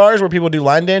country bars where people do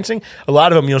line dancing. A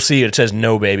lot of them you'll see it says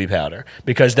no baby powder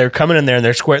because they're coming in there and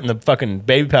they're squirting the fucking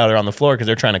baby powder on the floor because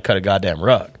they're trying to cut a goddamn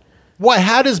rug. Why?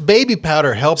 How does baby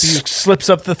powder help you? Slips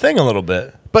up the thing a little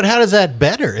bit. But how does that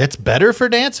better? It's better for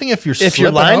dancing if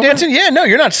you're line over? dancing. Yeah, no,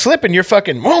 you're not slipping. You're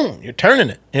fucking, you're turning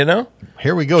it. You know.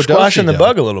 Here we go, squashing the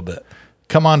bug a little bit.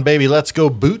 Come on, baby, let's go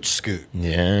boot scoot.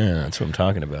 Yeah, that's what I'm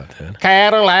talking about, dude.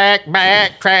 Cadillac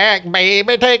backtrack,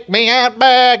 baby, take me out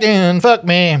back and fuck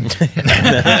me.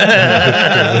 Yeah,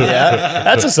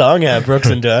 that's a song. Yeah, Brooks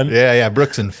and Dunn. Yeah,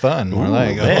 Brooks and Fun. We're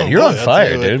like, man, you're on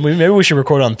fire, dude. Maybe we should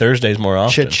record on Thursdays more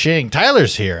often. Cha-ching.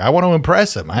 Tyler's here. I want to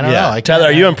impress him. I don't know. Tyler,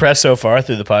 are you impressed so far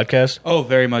through the podcast? Oh,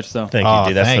 very much so. Thank you,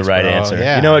 dude. That's the right answer.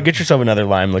 Yeah. You know what? Get yourself another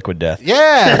lime liquid death.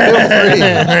 Yeah,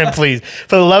 feel free. Please,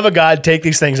 for the love of God, take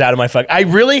these things out of my fuck. I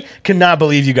really cannot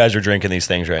believe you guys are drinking these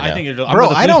things right now. I think bro,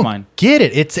 I don't get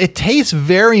it. It tastes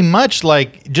very much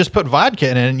like just put vodka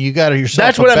in it and you got yourself.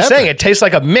 That's what I'm saying. It tastes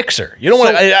like a mixer. You don't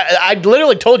want. I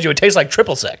literally told you it tastes like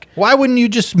triple sec. Why wouldn't you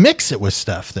just mix it with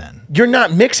stuff then? You're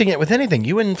not mixing it with anything.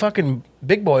 You and fucking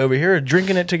Big Boy over here are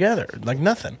drinking it together like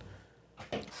nothing.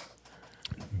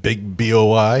 Big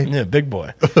BOI. Yeah, Big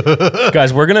Boy.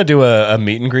 Guys, we're going to do a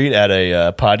meet and greet at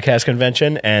a podcast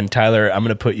convention. And Tyler, I'm going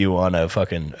to put you on a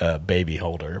fucking baby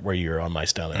holder where you're on my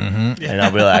stomach. Mm-hmm. And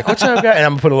I'll be like, what's up, guy? And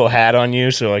I'm going to put a little hat on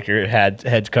you so like your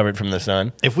head's covered from the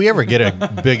sun. If we ever get a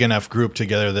big enough group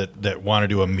together that want to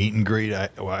do a meet and greet,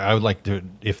 I would like to,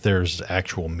 if there's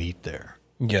actual meat there.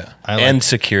 Yeah. And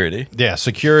security. Yeah,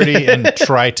 security and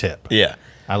tri-tip. Yeah.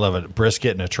 I love it.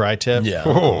 Brisket and a tri-tip. Yeah.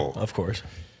 Oh. Of course.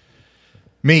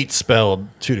 Meat spelled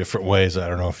 2 different ways. I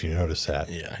don't know if you noticed that.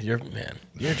 Yeah, you're on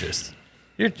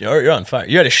fire.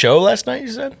 You had a show last night, you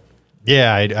said?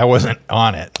 Yeah, I wasn't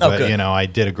on it, but good. I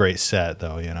did a great set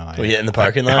though. Were you in the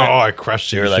parking lot? Oh, I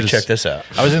crushed it. You were like, check this out.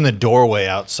 I was in the doorway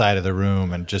outside of the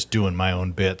room and just doing my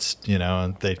own bits,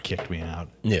 and they kicked me out.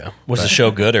 Yeah. Was the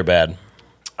show good or bad?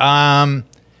 I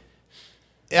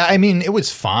mean, it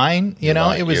was fine. You're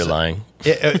lying.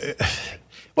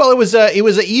 Well, it was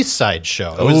a East Side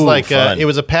show. It was it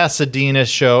was a Pasadena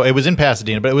show. It was in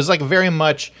Pasadena, but it was like very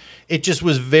much. It just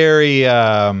was very.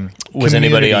 Was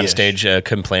anybody on stage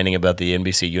complaining about the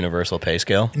NBC Universal Pay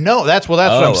Scale? No, that's what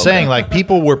I'm saying. Like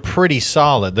people were pretty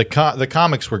solid. The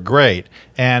comics were great,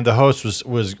 and the host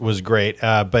was great.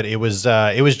 But it was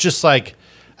just like.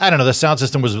 I don't know. The sound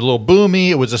system was a little boomy.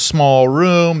 It was a small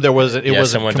room. It wasn't.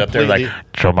 Someone's up there like.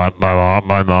 So my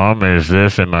mom is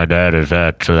this and my dad is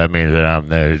that. So that means that I'm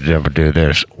there to do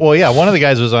this. Well, yeah. One of the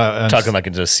guys was on talking like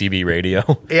it's a CB radio.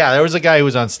 Yeah, there was a guy who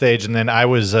was on stage, and then I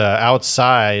was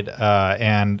outside,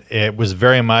 and it was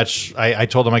very much. I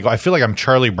told him, I feel like I'm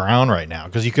Charlie Brown right now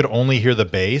because you could only hear the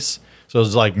bass. So it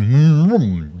was like,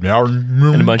 and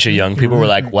a bunch of young people were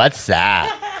like, "What's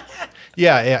that?"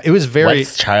 Yeah, it was very.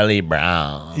 What's Charlie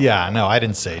Brown? Yeah, no, I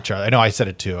didn't say Charlie. No, I said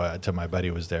it to my buddy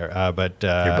who was there. But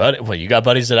your buddy? Well, you got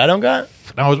buddies that I don't got?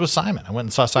 No, I was with Simon. I went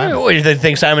and saw Simon. What, you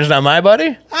think Simon's not my buddy?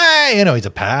 He's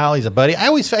a pal. He's a buddy. I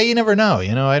always say you never know.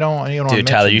 I don't. Dude,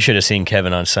 Tyler, you should have seen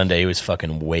Kevin on Sunday. He was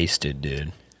fucking wasted,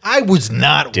 dude. I was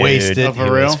not wasted. Oh,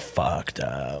 for real? Fucked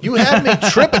up. You had me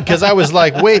tripping because I was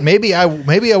like, wait, maybe I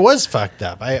was fucked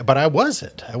up. But I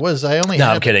wasn't. I only. No,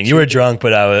 I'm kidding. You were drunk,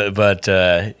 but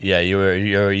yeah, you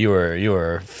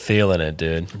were feeling it,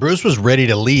 dude. Bruce was ready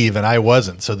to leave, and I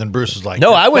wasn't. So then Bruce was like,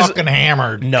 "No, I was fucking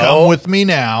hammered. No, come with me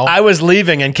now." I was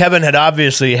leaving, and Kevin had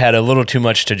obviously had a little too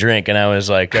much to drink, and I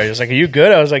was like, "Are you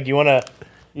good?" I was like, "You wanna?"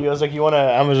 I'm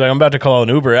about to call an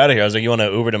Uber out of here. I was like, you want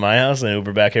to Uber to my house and then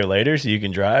Uber back here later so you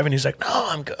can drive? And he's like, no,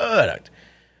 I'm good. I'm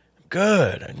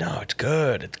good. No, it's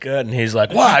good. It's good. And he's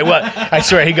like, why? What? I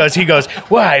swear, he goes,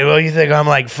 why? Well, you think I'm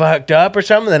like fucked up or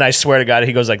something? Then I swear to God,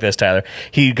 he goes like this, Tyler.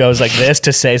 He goes like this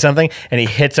to say something, and he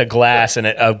hits a glass, and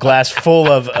a glass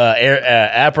full of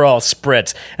Aperol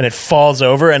Spritz, and it falls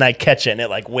over, and I catch it, and it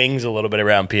like wings a little bit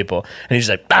around people. And he's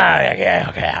like,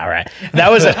 okay, all right.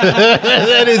 That was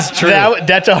that is true.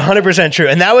 That's 100% true.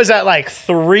 And that was at like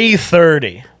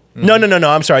 3:30. No,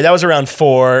 I'm sorry. That was around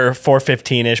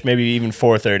 4:15-ish, maybe even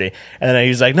 4:30. And then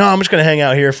he's like, no, I'm just going to hang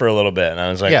out here for a little bit. And I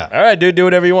was like, all right, dude, do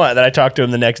whatever you want. Then I talked to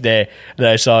him the next day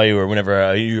that I saw you, or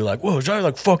whenever you were like, whoa, is I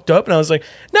like fucked up? And I was like,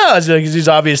 no, it's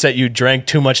obvious that you drank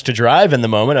too much to drive in the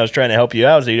moment. I was trying to help you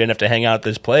out so you didn't have to hang out at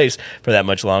this place for that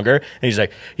much longer. And he's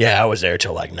like, yeah, I was there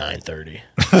till like 9:30.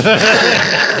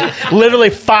 Literally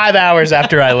 5 hours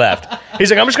after I left.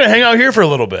 He's like, I'm just going to hang out here for a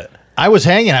little bit. I was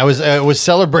hanging. I was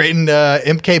celebrating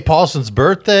M.K. Paulson's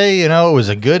birthday. You know, it was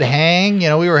a good hang. You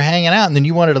know, we were hanging out, and then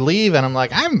you wanted to leave, and I'm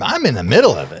like, I'm in the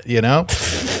middle of it. You know,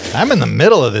 I'm in the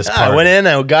middle of this party. I went in,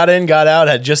 I got in, got out,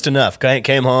 had just enough.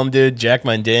 Came home, dude, jacked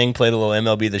my ding, played a little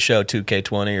MLB The Show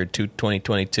 2K20 or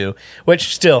 2022,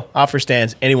 which still offer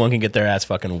stands. Anyone can get their ass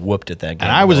fucking whooped at that game.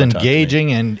 And I was engaging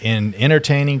in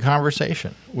entertaining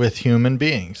conversation with human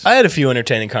beings. I had a few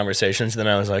entertaining conversations, then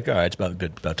I was like, all right, it's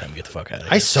about time to get the fuck out of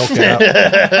here. I soak it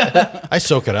up. I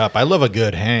soak it up. I love a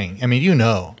good hang. I mean, you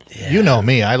know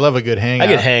me. I love a good hang. I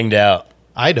get hanged out.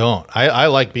 I don't. I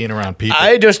like being around people.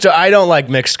 I don't like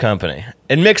mixed company.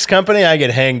 In mixed company, I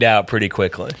get hanged out pretty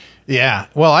quickly. Yeah.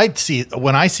 Well,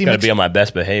 when I see gotta be on my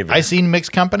best behavior. I see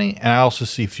mixed company, and I also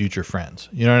see future friends.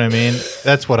 You know what I mean?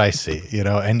 That's what I see. You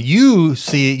know, and you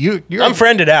see I'm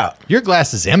friended out. Your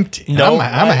glass is empty. No,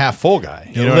 I'm a half full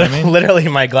guy. You know what I mean? Literally,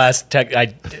 my glass.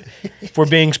 If we're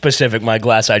being specific, my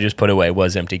glass I just put away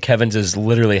was empty. Kevin's is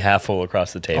literally half full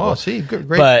across the table. Oh, see, good,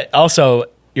 great. But also,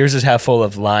 yours is half full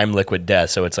of lime liquid death.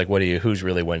 So it's like, who's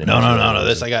really winning? No.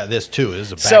 I got this too.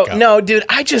 This is a backup. So no, dude,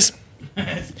 I just.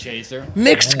 Chaser.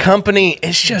 Mixed company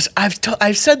is just.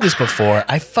 I've said this before.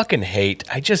 I fucking hate.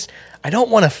 I don't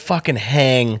want to fucking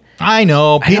hang. I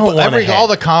know people. All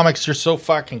the comics are so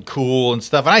fucking cool and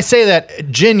stuff, and I say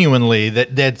that genuinely.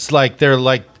 That's like they're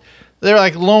like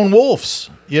lone wolves.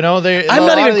 You know, I'm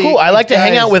not even cool. I like to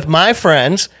hang out with my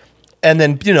friends. And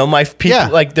then, my people,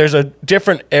 like, there's a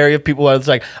different area of people where it's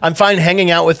like, I'm fine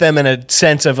hanging out with them in a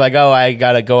sense of like, oh, I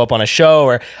got to go up on a show,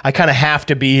 or I kind of have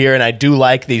to be here, and I do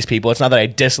like these people. It's not that I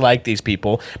dislike these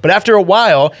people. But after a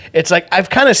while, it's like, I've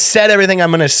kind of said everything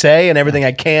I'm going to say and everything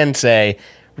I can say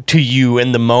to you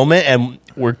in the moment, and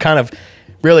we're kind of...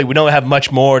 Really, we don't have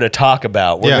much more to talk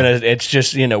about. It's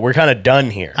just, we're kind of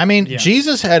done here. I mean,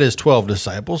 Jesus had his 12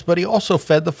 disciples, but he also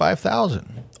fed the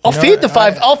 5,000. I'll feed the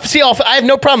 5,000. I have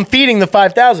no problem feeding the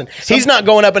 5,000. He's not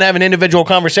going up and having an individual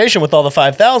conversation with all the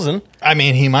 5,000. I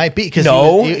mean, he might be.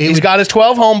 He's got his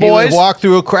 12 homeboys. He would walk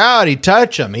through a crowd. He'd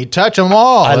touch them. He'd touch them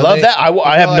all. I love that.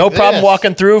 I have no problem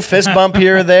walking through, fist bump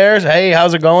here or there. Hey,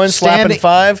 how's it going? Slapping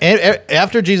five. And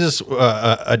after Jesus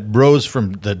rose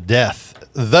from the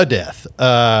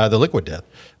liquid death.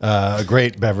 A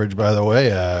great beverage, by the way.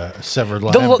 Severed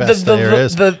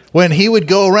lime. When he would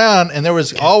go around, and there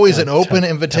was always an open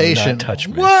invitation. Don't touch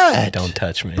me. What? Don't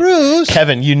touch me, Bruce.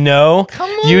 Kevin, Come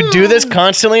on. You do this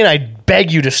constantly, and I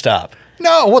beg you to stop.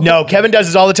 No, Kevin does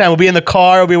this all the time. We'll be in the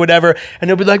car, we'll be whatever, and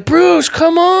he'll be like, Bruce,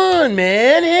 come on,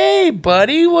 man. Hey,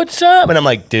 buddy, what's up? And I'm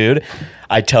like, dude,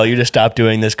 I tell you to stop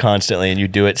doing this constantly, and you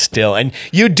do it still. And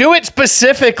you do it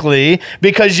specifically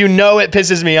because it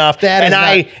pisses me off.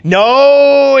 I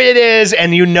know it is,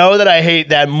 and you know that I hate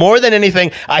that. More than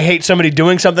anything, I hate somebody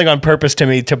doing something on purpose to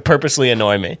me to purposely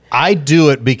annoy me. I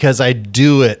do it because I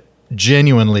do it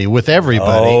genuinely with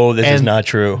everybody. Oh, this is not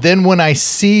true. Then when I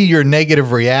see your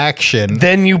negative reaction,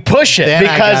 then you push it. Then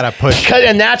I gotta push it.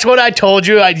 And that's what I told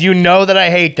you. You know that I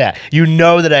hate that. You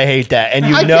know that I hate that, and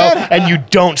and you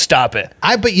don't stop it.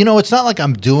 But it's not like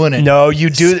I'm doing it. No, you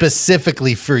do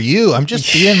specifically for you. I'm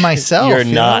just being myself. You're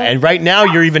not, and right now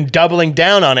you're even doubling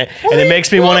down on it, and it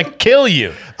makes me want to kill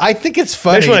you. I think it's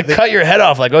funny. I just want to cut your head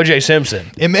off like O.J.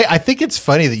 Simpson. I think it's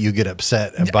funny that you get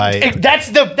upset by. That's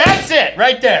it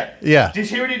right there. Yeah. Did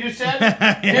you hear what he just said?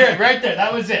 Here, right there.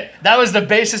 That was it. That was the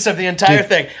basis of the entire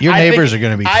thing. Your neighbors are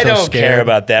going to be so scared. I don't care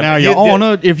about that. Now, Your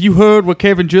Honor, if you heard what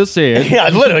Kevin just said. Yeah,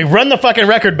 literally, run the fucking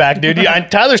record back, dude.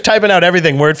 Tyler's typing out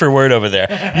everything word for word over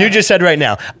there. You just said right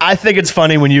now, I think it's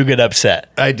funny when you get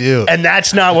upset. I do. And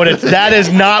that's not what that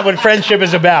is not what friendship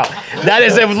is about. That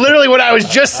is literally what I was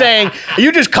just saying.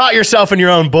 You just caught yourself in your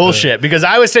own bullshit because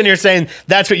I was sitting here saying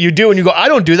that's what you do and you go, I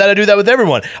don't do that. I do that with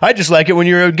everyone. I just like it when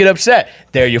you get upset.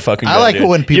 There you fucking go, I like it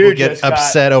when people get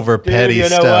upset over petty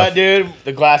stuff. You know what, dude?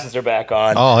 The glasses are back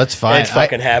on. Oh, it's fine. It's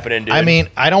fucking happening, dude. I mean,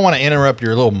 I don't want to interrupt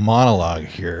your little monologue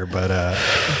here, but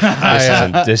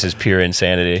this is pure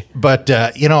insanity. But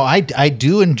I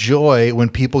do enjoy when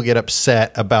people get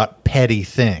upset about petty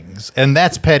things, and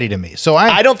that's petty to me. So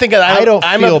I don't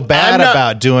feel bad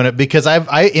about doing it because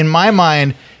in my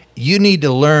mind, you need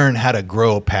to learn how to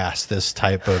grow past this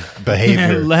type of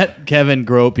behavior. Let Kevin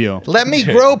grope you. Let me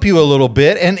grope you a little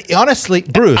bit. And honestly,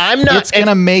 Bruce, it's going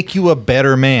to make you a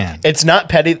better man. It's not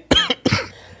petty.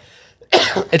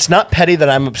 It's not petty that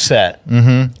I'm upset.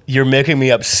 Mm-hmm. You're making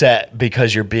me upset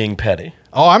because you're being petty.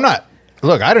 Oh, I'm not.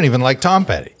 Look, I don't even like Tom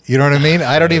Petty. You know what I mean?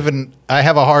 I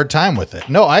have a hard time with it.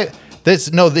 It's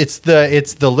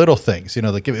the little things,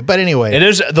 but anyway. It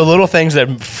is the little things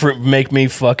that make me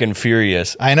fucking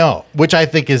furious. I know, which I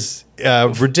think is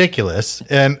ridiculous.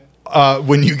 And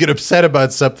when you get upset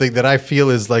about something that I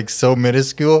feel is like so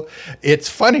minuscule, it's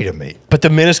funny to me. But the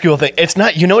minuscule thing, it's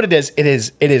not, you know what it is? It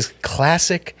is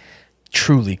classic,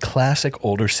 truly classic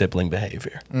older sibling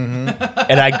behavior. Mm-hmm.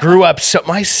 And I grew up,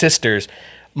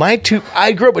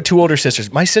 I grew up with two older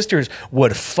sisters. My sisters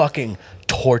would fucking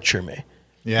torture me.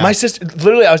 Yeah. My sister,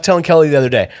 literally, I was telling Kelly the other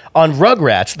day, on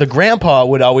Rugrats, the grandpa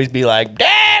would always be like,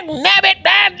 dag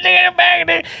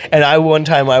nabbit, and one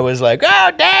time I was like,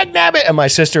 oh, dag nabbit, and my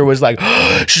sister was like,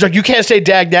 she's like, you can't say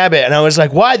dag nabbit, and I was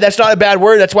like, why? That's not a bad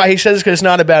word. That's why he says it, because it's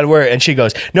not a bad word. And she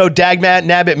goes, no, dag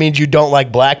nabbit means you don't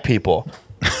like black people.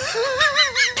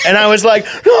 And I was like,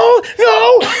 no.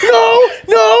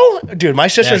 Dude, my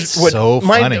sisters would. So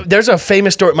funny. There's a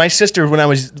famous story. My sister, when I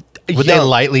was Would they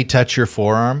lightly touch your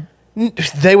forearm?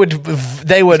 They would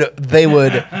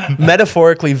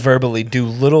metaphorically, verbally do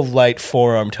little light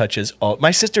forearm touches.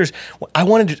 My sisters, I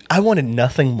wanted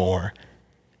nothing more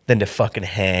than to fucking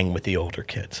hang with the older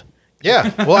kids.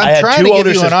 Yeah. Well, I'm trying to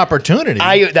give you an opportunity.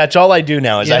 That's all I do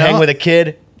now is I hang with a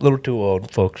kid. A little too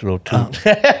old, folks. A little too.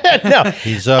 No,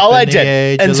 he's up all in I did,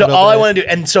 age and so all bit. I want to do,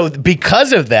 and so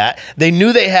because of that, they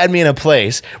knew they had me in a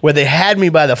place where they had me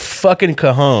by the fucking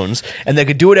cajones, and they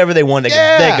could do whatever they wanted.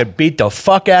 They could beat the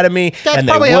fuck out of me. That's and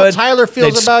probably they how Tyler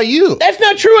feels about you. That's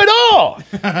not true at all.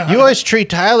 You always treat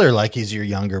Tyler like he's your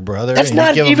younger brother. That's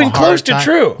not even close to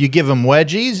true. You give him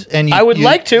wedgies, and I would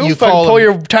like to. You pull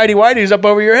your tidy whities up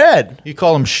over your head. You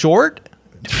call him short.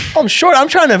 I'm short. I'm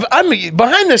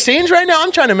behind the scenes right now.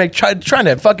 I'm trying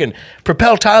to fucking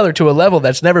propel Tyler to a level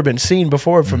that's never been seen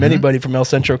before from anybody from El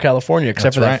Centro, California,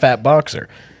 except for that fat boxer.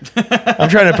 I'm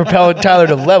trying to propel Tyler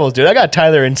to levels, dude. I got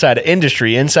Tyler inside of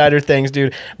industry insider things,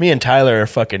 dude. Me and Tyler are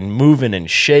fucking moving and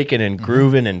shaking and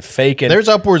grooving and faking. There's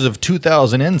upwards of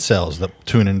 2,000 incels that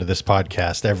tune into this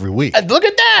podcast every week. Look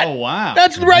at that. Oh, wow.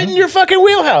 That's right in your fucking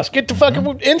wheelhouse. Get the fucking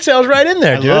incels right in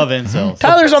there, dude. I love incels.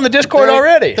 Tyler's on the Discord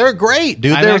already. They're great,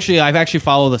 dude. I've actually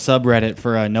followed the subreddit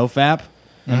for NoFap.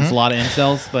 And it's a lot of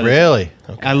incels, but really,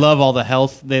 I love all the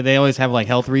health. They always have like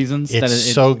health reasons.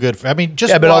 It's so good.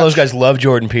 But all those guys love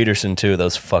Jordan Peterson too.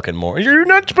 Those fucking morons. You're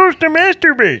not supposed to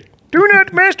masturbate. Do not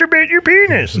masturbate your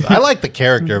penis. I like the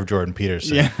character of Jordan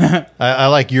Peterson. Yeah. I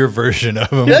like your version of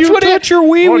him. That's what touch your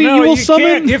wee wee, you will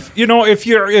summon. If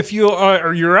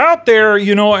you're out there,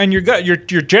 and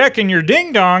you're jacking your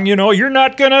ding dong, you're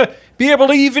not gonna be able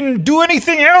to even do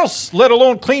anything else, let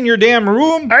alone clean your damn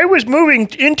room. I was moving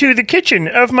into the kitchen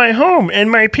of my home,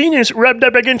 and my penis rubbed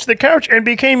up against the couch and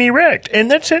became erect, and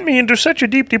that sent me into such a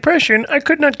deep depression, I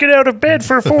could not get out of bed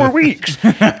for 4 weeks.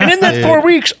 And in that 4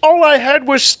 weeks, all I had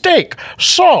was steak,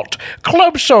 salt,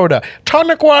 club soda,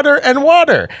 tonic water, and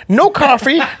water. No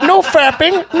coffee, no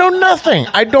fapping, no nothing.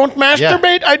 I don't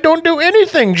masturbate. I don't do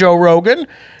anything, Joe Rogan.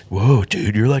 Whoa,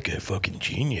 dude, you're like a fucking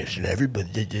genius, and everybody,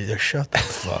 shut the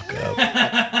fuck up.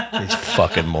 These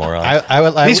fucking morons.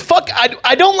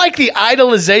 I don't like the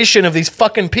idolization of these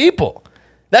fucking people.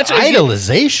 That's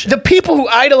idolization. The people who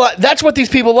idolize, that's what these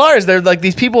people are. Is they're like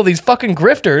these people, these fucking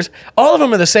grifters. All of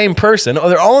them are the same person, or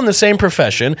they're all in the same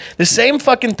profession, the same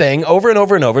fucking thing over and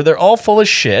over and over. They're all full of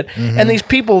shit. Mm-hmm. And these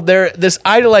people, this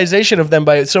idolization of them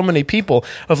by so many people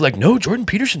of like, no, Jordan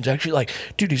Peterson's actually like,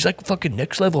 dude, he's like fucking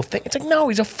next level thing. It's like, no,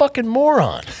 he's a fucking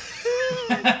moron.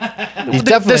 He's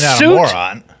definitely not a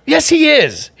moron. Yes, he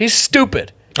is. He's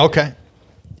stupid. Okay.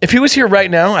 If he was here right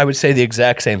now, I would say the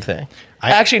exact same thing.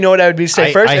 I actually know what I would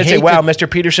say first. I'd say, wow, Mr.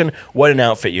 Peterson, what an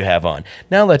outfit you have on.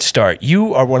 Now let's start.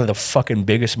 You are one of the fucking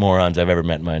biggest morons I've ever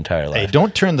met in my entire life. Hey,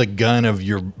 don't turn the gun of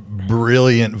your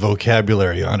brilliant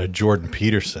vocabulary onto Jordan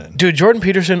Peterson. Dude, Jordan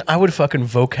Peterson, I would fucking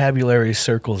vocabulary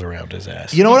circles around his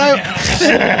ass. You know what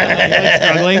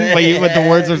struggling, but the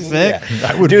words are sick.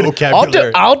 Yeah. I would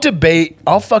vocabulary.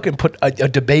 I'll fucking put a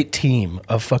debate team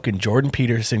of fucking Jordan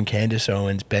Peterson, Candace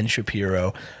Owens, Ben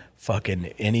Shapiro,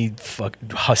 fucking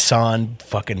Hassan,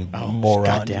 fucking moron.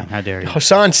 Goddamn, how dare you?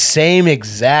 Hassan, same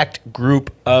exact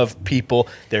group of people.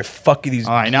 They're fucking these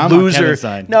now I'm on Kevin's losers.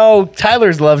 side. No,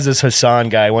 Tyler loves this Hassan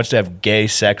guy. Wants to have gay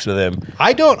sex with him.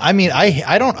 I don't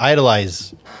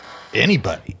idolize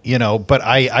anybody, but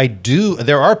I do.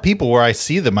 There are people where I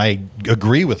see them. I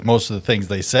agree with most of the things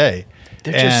they say.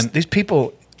 These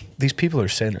people are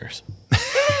sinners.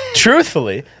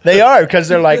 Truthfully, they are, because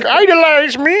they're like,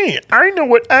 idolize me. I know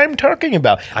what I'm talking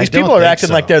about. These people are acting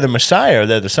like they're the Messiah or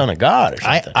they're the Son of God or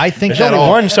something. I think there's only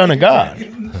one Son of God.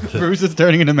 Bruce is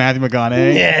turning into Matthew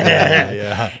McConaughey.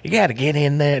 Yeah. You got to get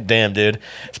in there. Damn, dude.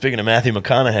 Speaking of Matthew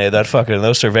McConaughey,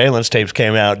 those surveillance tapes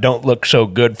came out. Don't look so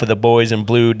good for the boys in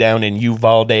blue down in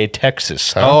Uvalde,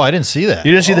 Texas. Huh? Oh, I didn't see that.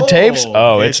 You didn't see the tapes?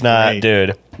 Oh, it's not, great.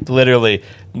 dude. Literally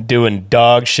doing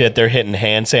dog shit. They're hitting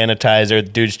hand sanitizer. The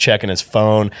dude's checking his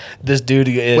phone. This dude.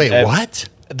 Wait, what?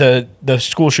 The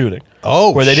school shooting.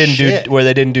 Oh, where they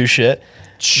didn't do shit.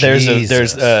 Jesus.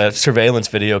 There's a surveillance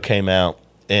video came out,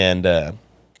 and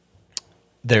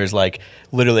there's like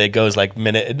literally it goes like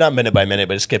not minute by minute,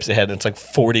 but it skips ahead, and it's like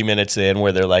 40 minutes in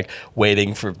where they're like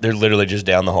waiting for. They're literally just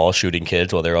down the hall shooting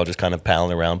kids while they're all just kind of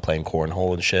palling around playing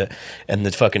cornhole and shit. And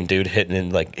the fucking dude hits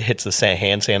the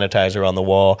hand sanitizer on the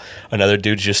wall. Another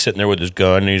dude's just sitting there with his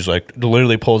gun, and he's like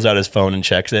literally pulls out his phone and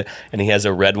checks it, and he has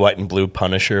a red, white, and blue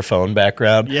Punisher phone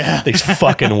background. Yeah, these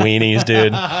fucking weenies,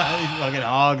 dude. These fucking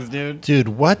hogs, dude. Dude,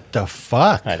 what the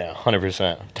fuck? I know,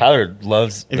 100%. Tyler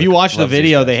loves. If you watch the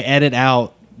video, they edit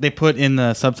out. They put in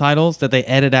the subtitles that they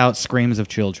edit out screams of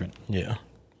children. Yeah,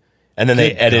 and then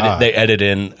they edit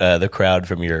in the crowd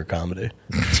from your comedy.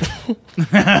 This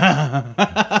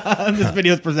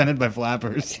video is presented by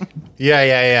Flappers.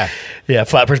 Yeah.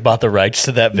 Flappers bought the rights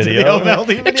to that video.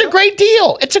 It's a great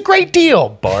deal. It's a great deal.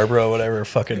 Barbara, whatever her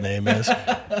fucking name is.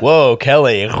 Whoa,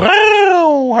 Kelly.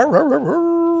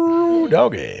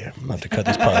 Doggy. I'm gonna have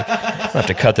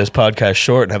to cut this podcast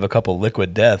short and have a couple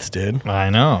liquid deaths, dude. I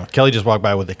know. Kelly just walked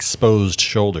by with exposed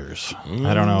shoulders.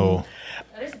 I don't know.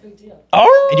 That is a big deal.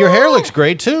 Oh, your hair looks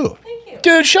great too. Thank you.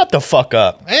 Dude, shut the fuck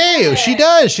up. Hey, she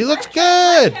does. She looks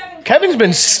good. He's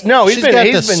been She's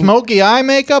got the smoky eye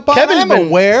makeup on. Kevin's been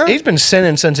aware. He's been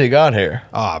sinning since he got here.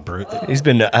 Brute. He's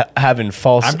been having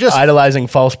idolizing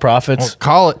false prophets.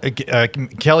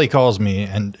 Kelly calls me,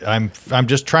 and I'm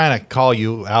just trying to call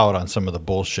you out on some of the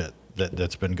bullshit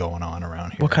that's been going on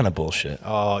around here. What kind of bullshit?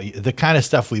 Oh, the kind of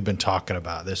stuff we've been talking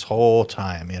about this whole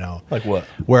time. Like what?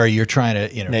 Where you're trying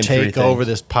to Name take over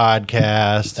this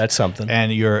podcast. That's something.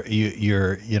 And your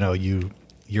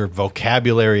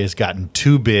vocabulary has gotten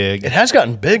too big. It has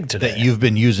gotten big today. That you've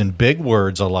been using big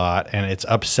words a lot, and it's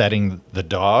upsetting the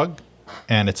dog,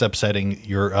 and it's upsetting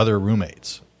your other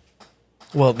roommates.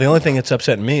 Well, the only thing that's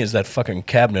upsetting me is that fucking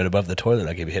cabinet above the toilet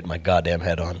I keep hitting my goddamn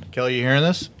head on. Kelly, you hearing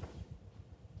this?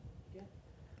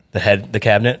 The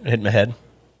cabinet hitting my head.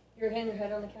 You're hitting your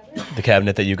head on the cabinet? The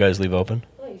cabinet that you guys leave open.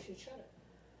 Oh, you should shut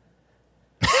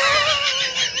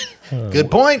it. Good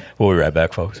point. We'll be right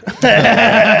back, folks.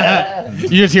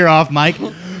 You just hear off mic.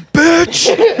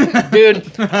 Bitch! Dude,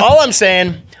 all I'm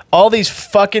saying, all these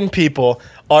fucking people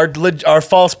are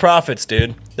false prophets,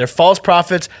 dude. They're false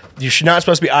prophets. You're not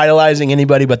supposed to be idolizing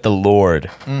anybody but the Lord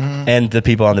and the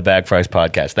people on the Bag Fries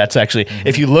podcast. That's actually,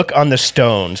 if you look on the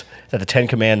stones that the 10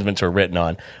 Commandments are written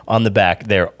on the back,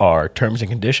 there are terms and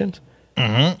conditions.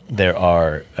 There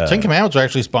are 10 Commandments are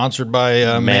actually sponsored by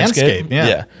Manscaped.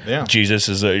 Yeah. Jesus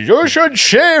is you should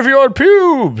shave your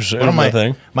pubes. One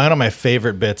of my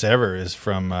favorite bits ever is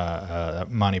from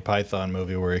Monty Python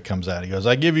movie where he comes out. He goes,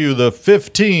 "I give you the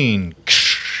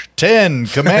 10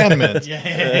 Commandments."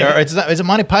 Is it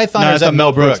Monty Python? No, or is that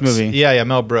Mel Brooks movie. Yeah,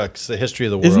 Mel Brooks, The History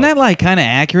of the World. Isn't that like kind of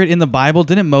accurate in the Bible?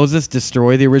 Didn't Moses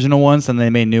destroy the original ones and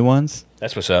they made new ones?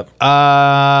 That's what's up.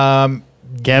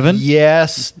 Kevin?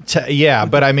 Yes.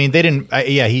 But I mean, they didn't.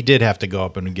 He did have to go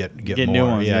up and get more. New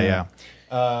ones. Yeah.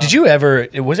 Did you ever?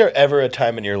 Was there ever a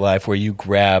time in your life where you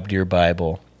grabbed your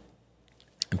Bible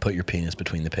and put your penis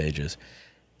between the pages,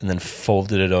 and then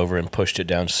folded it over and pushed it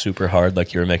down super hard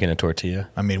like you were making a tortilla?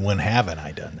 I mean, when haven't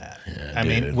I done that? Yeah, I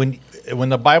dude. mean, when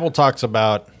the Bible talks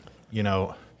about,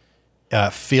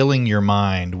 filling your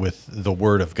mind with the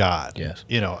Word of God. Yes.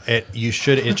 It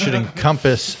should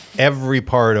encompass every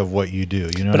part of what you do.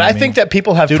 You know. But I think that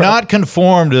people have do not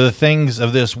conform to the things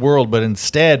of this world, but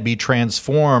instead be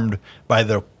transformed by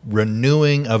the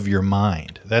renewing of your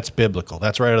mind. That's biblical.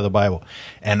 That's right out of the Bible.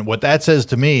 And what that says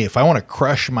to me, if I want to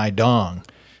crush my dong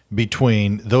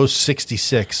between those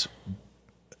 66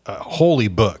 holy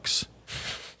books,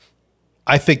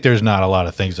 I think there's not a lot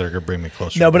of things that are going to bring me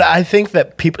closer. No, but I think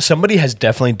that somebody has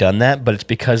definitely done that, but it's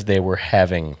because they were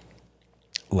having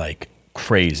like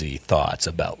crazy thoughts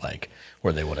about like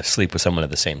where they want to sleep with someone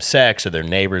of the same sex or their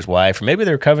neighbor's wife, or maybe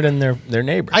they're coveting their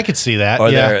neighbor. I could see that. Or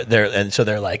yeah. and so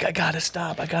they're like, I gotta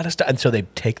stop. And so they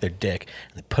take their dick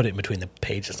and they put it in between the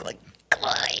pages and like,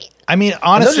 I mean,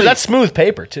 honestly, that's smooth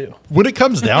paper too. When it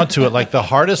comes down to it, like the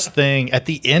hardest thing at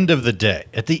the end of the day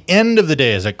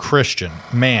as a Christian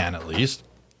man, at least,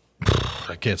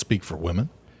 I can't speak for women.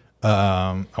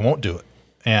 I won't do it.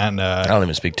 And I don't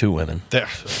even speak to women.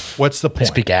 What's the point? I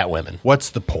speak at women. What's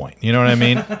the point? You know what I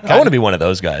mean? I want to be one of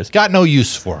those guys. Got no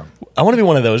use for them. I want to be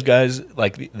one of those guys.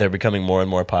 Like they're becoming more and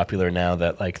more popular now.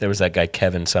 That like there was that guy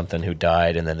Kevin something who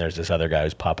died, and then there's this other guy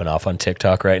who's popping off on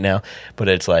TikTok right now. But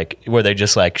it's like where they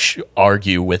just like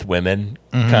argue with women,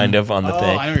 kind of on the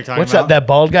thing. I know what you're talking What's about. that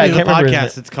bald guy? I There's can't a remember.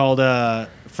 podcast. It's called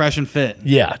Fresh and Fit.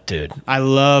 Yeah, dude. I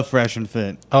love Fresh and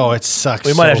Fit. Oh, it sucks.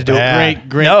 We might have to do bad.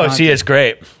 Great. No, content. see, it's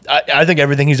great. I think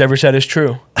everything he's ever said is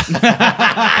true.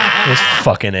 This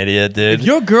fucking idiot, dude. If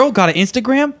your girl got an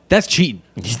Instagram, that's cheating.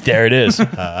 There it is.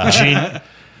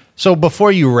 So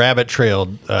before you rabbit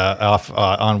trailed off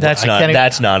on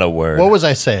That's not a word. What was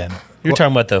I saying? You're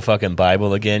talking about the fucking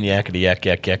Bible again? Yakety yak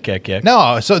yak yak yak yak.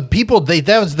 No, so people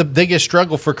that was the biggest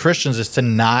struggle for Christians is to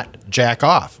not jack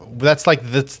off. That's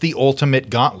the ultimate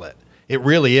gauntlet. It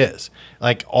really is.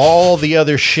 Like all the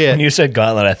other shit. When you said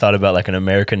gauntlet, I thought about like an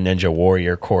American Ninja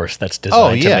Warrior course that's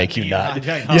designed to make you not. Dude,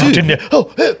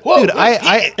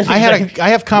 I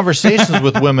have conversations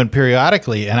with women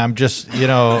periodically, and I'm just,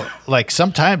 like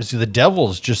sometimes the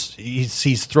devil's just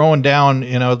he's throwing down,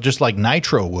 just like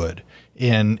nitro would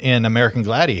in American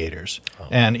Gladiators.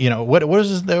 And what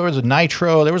was this? There was a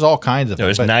nitro. There was all kinds of. There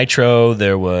was nitro.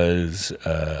 There was.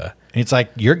 It's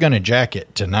like you're gonna jack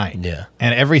it tonight. Yeah.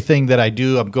 And everything that I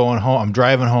do, I'm going home. I'm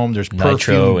driving home. There's nitro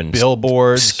perfume, and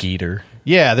billboards, Skeeter.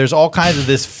 Yeah, there's all kinds of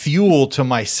this fuel to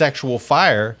my sexual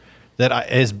fire that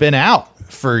has been out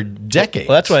for decades.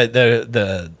 Well, that's why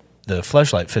the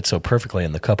fleshlight fits so perfectly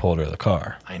in the cup holder of the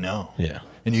car. I know. Yeah.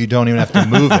 And you don't even have to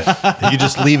move it. You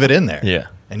just leave it in there. Yeah.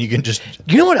 And you can just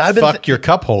fuck your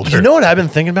cup holder. You know what I've been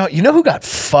thinking about? You know who got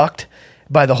fucked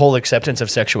by the whole acceptance of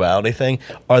sexuality thing?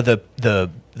 Are the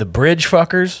bridge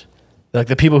fuckers. Like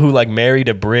the people who like married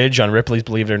a bridge on Ripley's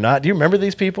Believe It or Not. Do you remember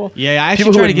these people? Yeah, I actually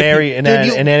people who tried would to get marry an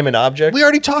inanimate object. We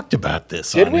already talked about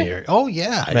this Did on we? here. Oh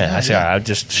yeah. Man, I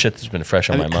just shit that's been fresh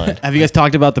on my mind. Have you guys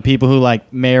talked about the people who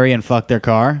like marry and fuck their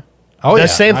car? Oh, the yeah.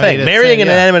 same thing. It's Marrying an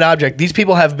inanimate object. These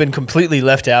people have been completely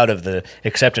left out of the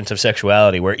acceptance of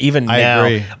sexuality. Where even now,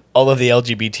 agree. all of the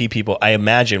LGBT people, I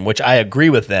imagine, which I agree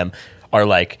with them, are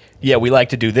like, yeah, we like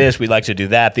to do this, we like to do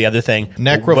that. The other thing,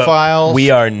 necrophiles.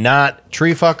 We are not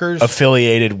tree fuckers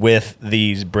affiliated with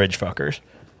these bridge fuckers.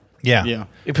 Yeah.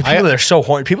 People that are so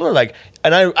horny. People are like,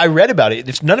 and I read about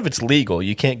it. None of it's legal.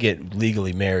 You can't get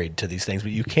legally married to these things,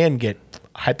 but you can get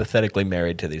hypothetically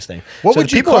married to these things. What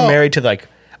would you people call- are married to like?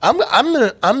 I'm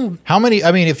How many?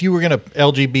 I mean, if you were going to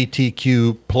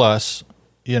LGBTQ plus,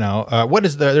 what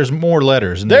is there? There's more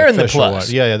letters. They're in the official plus.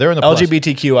 one. Yeah, they're in the plus.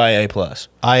 LGBTQIA plus.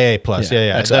 IA plus.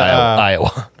 Yeah. That's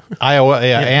Iowa. Iowa,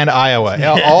 and Iowa.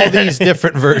 All these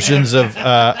different versions of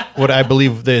what I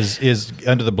believe is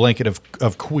under the blanket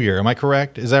of queer. Am I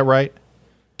correct? Is that right?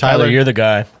 Tyler, you're the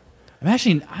guy. I'm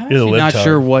actually You're the not libtard.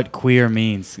 sure what queer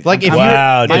means. Like, if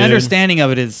Wow, my dude. understanding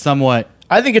of it is somewhat.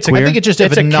 I think it's I think it's just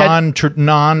it's a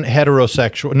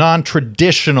non-heterosexual,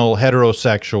 non-traditional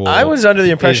heterosexual. I was under the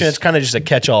impression it's kind of just a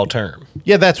catch-all term.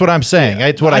 Yeah, that's what I'm saying.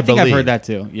 It's what I think believe. I've heard that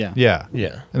too. Yeah. Yeah,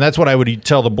 Yeah. and that's what I would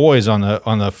tell the boys on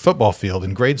the football field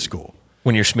in grade school.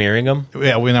 When you're smearing them.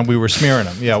 Yeah, when we were smearing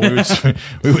them. Yeah, we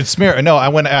would smear. No,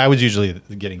 I was usually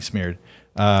getting smeared.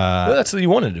 Well, that's what you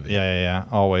wanted to be. Yeah,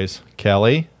 always.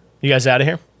 Kelly, You guys out of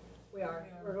here? We are.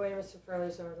 We're going to Mr.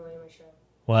 Furley's and we're going to my show.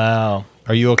 Wow.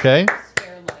 are you okay?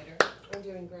 Spare lighter. I'm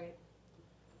doing great.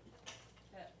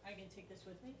 I can take this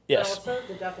with me? Yes. Also,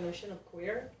 the definition of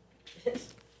queer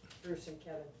is Bruce and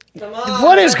Kevin. Come on.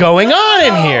 What is going on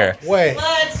in here? Wait.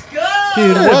 Let's go!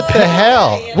 Dude, what the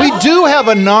hell? We do have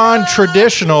a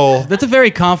non-traditional. That's a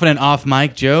very confident off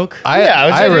mic joke.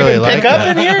 I really like pick that. up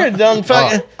in here and don't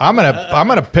fucking. I'm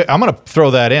gonna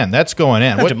throw that in. That's going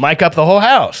in. Have to mic up the whole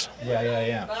house.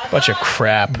 Yeah. Bunch of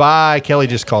crap. Bye. Kelly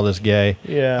just called us gay.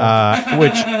 Yeah.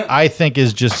 Which I think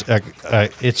is just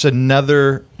it's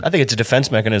another. I think it's a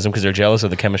defense mechanism because they're jealous of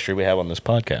the chemistry we have on this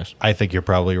podcast. I think you're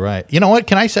probably right. You know what?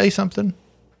 Can I say something?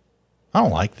 I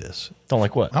don't like this. Don't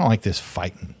like what? I don't like this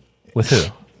fighting. With who?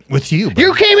 With you. Bro.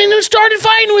 You came in and started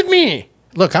fighting with me.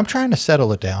 Look, I'm trying to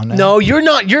settle it down now. No, you're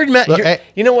not. You're mad. Look,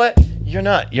 you know what? You're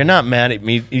not. You're not mad at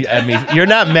me. You're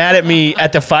not mad at me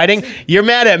at the fighting. You're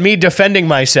mad at me defending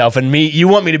myself and me. You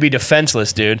want me to be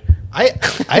defenseless, dude. I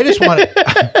just want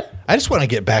to. I just want to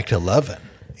get back to loving.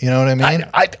 You know what I mean?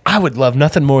 I would love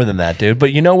nothing more than that, dude.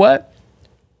 But you know what?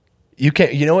 You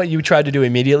can't. You know what you tried to do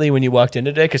immediately when you walked in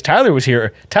today? Because Tyler was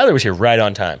here. Tyler was here right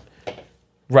on time.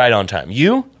 Right on time.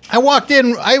 You? I walked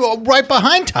in right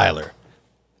behind Tyler.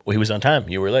 Well, he was on time.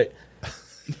 You were late.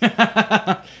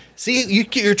 See,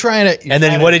 you're trying to. And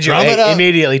then what did you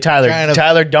immediately, Tyler?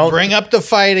 Tyler, don't bring up the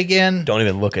fight again. Don't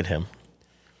even look at him.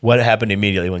 What happened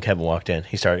immediately when Kevin walked in?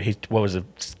 What was the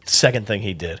second thing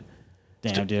he did?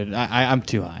 Damn, dude, I'm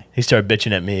too high. He started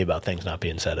bitching at me about things not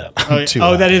being set up.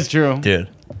 Oh, that is true, dude.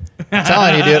 I'm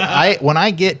telling you, dude. When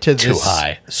I get to this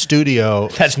studio,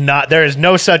 there is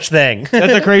no such thing.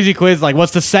 That's a crazy quiz. Like,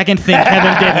 what's the second thing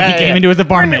Kevin did when he came into his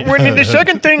apartment? When the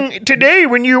second thing today,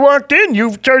 when you walked in,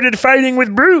 you started fighting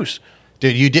with Bruce.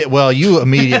 Dude, you did. Well, you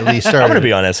immediately started. I'm gonna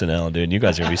be on SNL, dude. You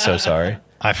guys are gonna be so sorry.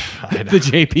 The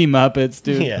JP Muppets,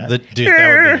 dude. Yeah. Dude,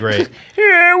 that would be great.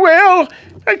 Yeah, well,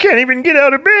 I can't even get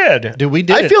out of bed. Dude, we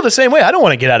did. I feel the same way. I don't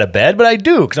want to get out of bed, but I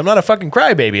do because I'm not a fucking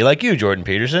crybaby like you, Jordan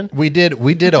Peterson. We did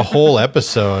a whole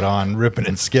episode on ripping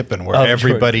and skipping where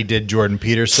everybody did Jordan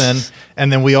Peterson,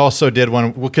 and then we also did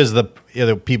one because the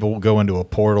people go into a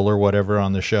portal or whatever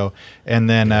on the show, and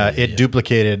then it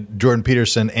duplicated Jordan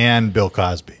Peterson and Bill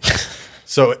Cosby.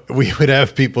 So we would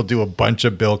have people do a bunch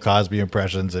of Bill Cosby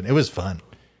impressions, and it was fun.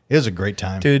 It was a great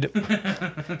time. Dude,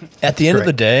 at the end of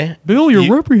the day... Bill,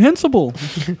 you're reprehensible.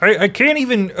 I can't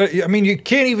even... you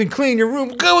can't even clean your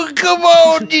room. Come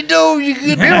on, you know you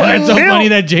can... It's so funny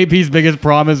that JP's biggest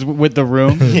problem is with the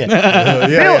room.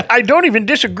 Bill, I don't even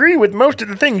disagree with most of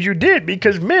the things you did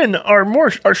because men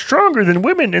are stronger than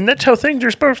women, and that's how things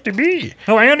are supposed to be.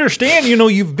 Oh, I understand.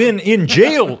 You've been in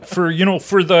jail for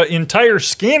the entire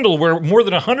scandal where more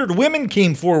than 100 women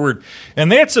came forward,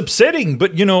 and that's upsetting.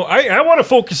 But I want to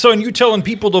focus on you telling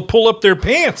people to pull up their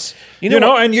pants.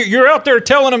 And you're out there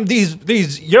telling them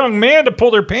these young men to pull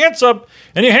their pants up,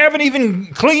 and you haven't even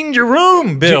cleaned your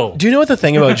room, Bill. Do you know what the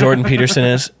thing about Jordan Peterson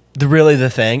is? The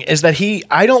thing is that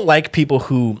I don't like people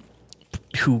who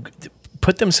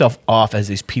put themselves off as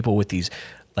these people with these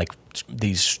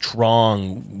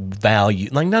strong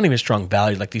values, like not even strong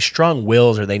values, like these strong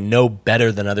wills, or they know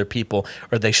better than other people,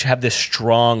 or they have this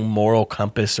strong moral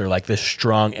compass, or like this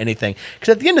strong anything. Because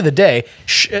at the end of the day,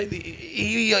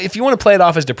 if you want to play it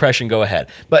off as depression, go ahead.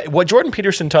 But what Jordan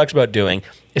Peterson talks about doing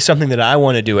is something that I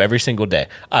want to do every single day.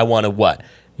 I want to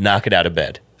knock it out of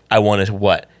bed. I want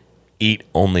to eat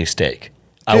only steak.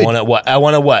 I want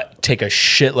to take a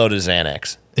shitload of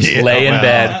Xanax. Lay in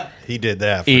bed. He did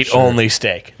that. Eat only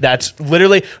steak. That's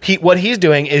literally what he's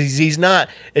doing. Is it's not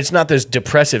this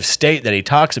depressive state that he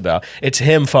talks about. It's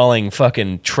him falling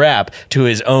fucking trap to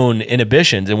his own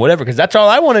inhibitions and whatever. Because that's all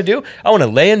I want to do. I want to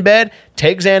lay in bed,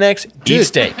 take Xanax, eat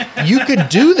steak. You could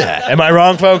do that. Am I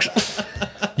wrong, folks?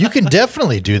 You can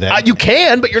definitely do that. You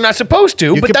can, but you're not supposed to.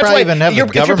 You but could that's probably why even have the if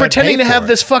you're government pretending pay to have for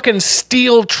this fucking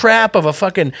steel trap of a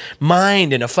fucking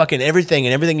mind and a fucking everything,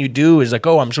 and everything you do is like,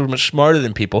 oh, I'm so much smarter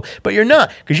than people, but you're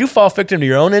not, because you fall victim to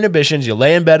your own inhibitions. You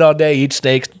lay in bed all day, eat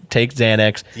steaks, take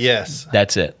Xanax. Yes,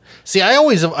 that's it. See,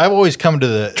 I've always come to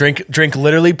the drink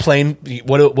literally plain.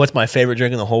 What's my favorite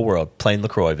drink in the whole world? Plain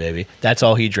LaCroix, baby. That's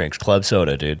all he drinks. Club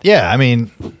soda, dude. Yeah, I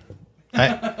mean,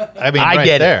 I right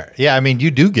get there. it. Yeah, I mean,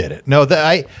 you do get it. No,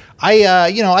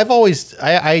 I've always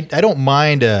I don't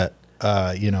mind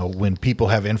when people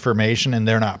have information and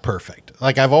they're not perfect.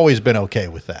 Like I've always been okay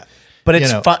with that. But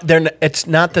it's fun. It's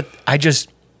not that I just.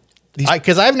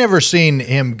 Because I've never seen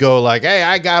him go like, "Hey,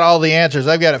 I got all the answers.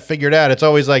 I've got it figured out." It's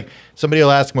always like somebody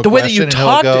will ask him a question. The way that you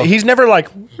talk, he's never like,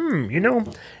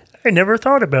 I never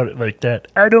thought about it like that.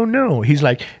 I don't know. He's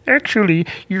like, actually,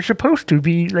 you're supposed to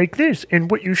be like this,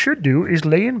 and what you should do is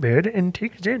lay in bed and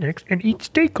take Xanax and eat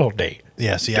steak all day.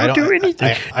 Yeah, see, don't do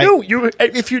anything.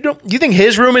 You think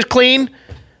his room is clean?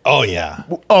 Oh yeah.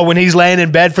 Oh, when he's laying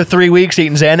in bed for 3 weeks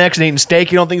eating Xanax and eating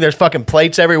steak, you don't think there's fucking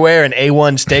plates everywhere and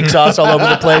A1 steak sauce all over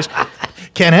the place?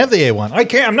 can't have the A1. I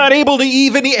can't. I'm not able to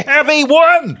even have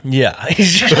A1. Yeah.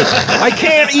 I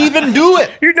can't even do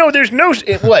it. You know, there's no.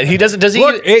 What? He doesn't. Does he?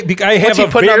 Look, I have a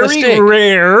very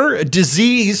rare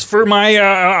disease for my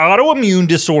autoimmune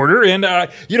disorder, and I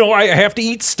have to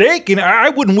eat steak, and I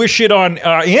wouldn't wish it on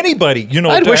anybody.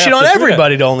 I'd wish it on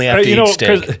everybody to only have to eat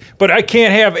steak. But I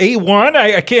can't have A1.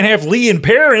 I can't have Lee and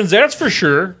Perrins. That's for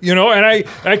sure. And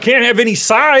I can't have any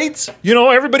sides.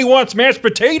 Everybody wants mashed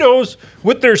potatoes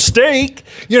with their steak.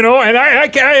 And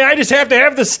I just have to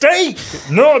have the steak.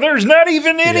 No, there's not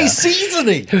even any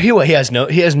seasoning. He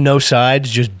has no sides,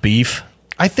 just beef.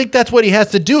 I think that's what he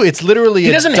has to do. It's literally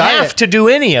he doesn't have to do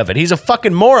any of it. He's a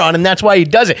fucking moron, and that's why he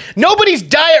does it. Nobody's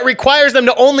diet requires them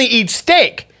to only eat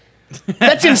steak.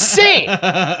 That's insane.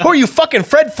 Who are you, fucking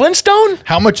Fred Flintstone?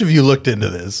 How much have you looked into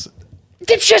this?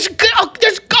 It's just I'll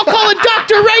call a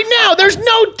doctor right now. There's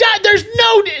no.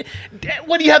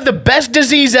 What, do you have the best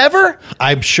disease ever?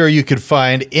 I'm sure you could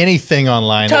find anything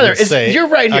online. Tyler, you're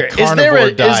right here. Is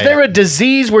there a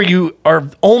disease where you are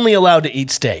only allowed to eat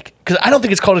steak? Because I don't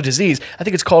think it's called a disease. I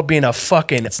think it's called being a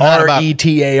fucking retard.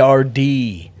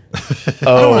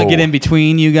 I don't want to get in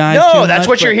between you guys. No, that's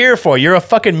what you're here for. You're a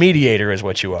fucking mediator, is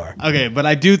what you are. Okay, but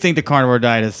I do think the carnivore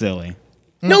diet is silly.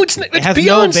 No, it's it has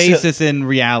no basis in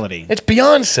reality. It's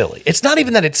beyond silly. It's not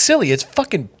even that it's silly. It's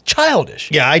fucking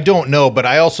childish. Yeah, I don't know, but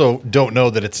I also don't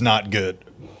know that it's not good.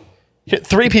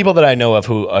 3 people that I know of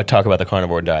who talk about the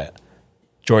carnivore diet: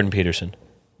 Jordan Peterson,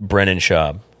 Brennan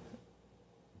Schaub,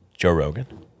 Joe Rogan.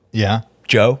 Yeah.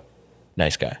 Joe,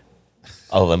 nice guy.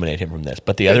 I'll eliminate him from this.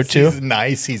 But the other 2, he's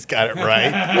nice. He's got it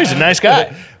right. He's a nice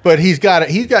guy. But he's got it.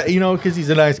 Because he's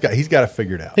a nice guy. He's got it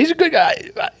figured out. He's a good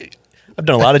guy. I've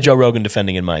done a lot of Joe Rogan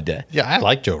defending in my day. Yeah, I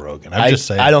like Joe Rogan. I'm just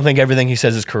saying. I don't think everything he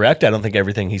says is correct. I don't think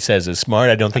everything he says is smart.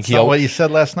 I don't think That's not what you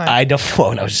said last night. I don't.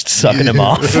 Well, I was just sucking him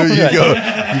off.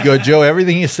 you go, Joe.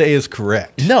 Everything you say is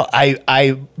correct. No,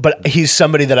 but he's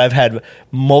somebody that I've had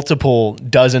multiple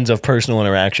dozens of personal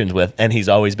interactions with, and he's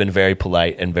always been very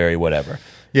polite and very whatever.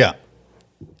 Yeah.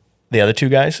 The other 2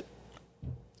 guys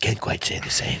can't quite say the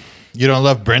same. You don't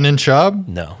love Brendan Schaub?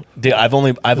 No, I've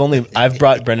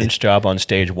brought Brendan Schaub on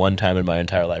stage one time in my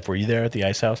entire life. Were you there at the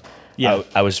Ice House? Yeah,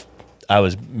 I was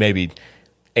maybe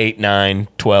 8, 9,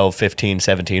 12, 15,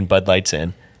 17 Bud Lights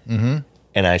in, and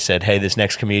I said, "Hey, this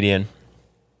next comedian,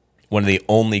 one of the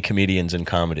only comedians in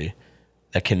comedy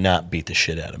that cannot beat the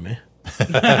shit out of me."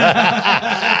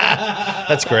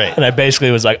 That's great. And I basically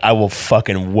was like, I will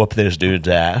fucking whoop this dude's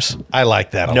ass. I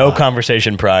like that a No lot.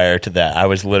 conversation prior to that. I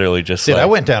was literally just I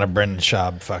went down a Brendan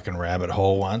Schaub fucking rabbit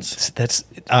hole once. That's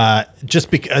just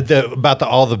about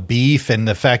all the beef and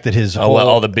the fact that his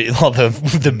all the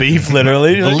beef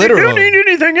literally. Literally. You don't need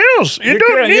anything else. You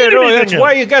don't need anything That's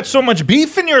why you got so much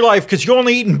beef in your life, because you're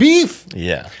only eating beef.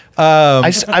 Yeah.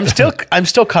 I'm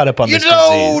still caught up on this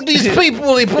disease. These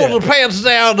people, they pull their pants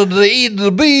down and they eat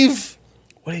the beef.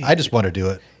 I just want to do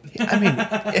it. I mean,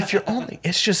 if you're only,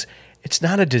 it's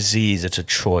not a disease, it's a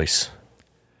choice.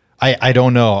 I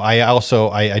don't know.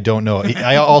 I don't know.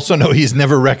 I also know he's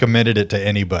never recommended it to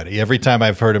anybody. Every time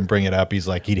I've heard him bring it up, he's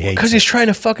like, he'd hate it. Because he's trying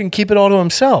to fucking keep it all to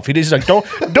himself. He's like, don't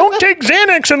take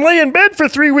Xanax and lay in bed for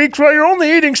 3 weeks while you're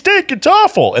only eating steak. It's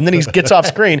awful. And then he gets off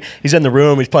screen. He's in the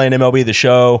room. He's playing MLB The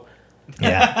Show.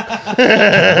 Yeah.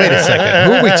 Wait a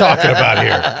second. Who are we talking about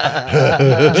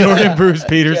here? Jordan Bruce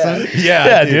Peterson.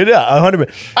 Yeah, dude. Yeah,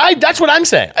 100%. That's what I'm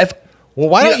saying. Well,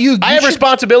 why don't you? I have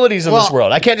responsibilities in this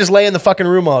world. I can't just lay in the fucking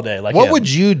room all day. Like, what would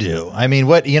you do? I mean,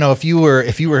 if you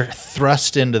were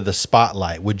thrust into the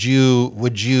spotlight, what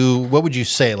would you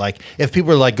say? Like, if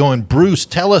people are like going, Bruce,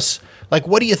 tell us, like,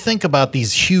 what do you think about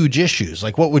these huge issues?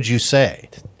 Like, what would you say?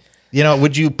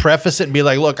 Would you preface it and be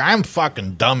like, look, I'm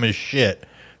fucking dumb as shit,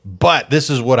 but this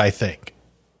is what I think.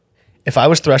 If I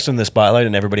was thrust in the spotlight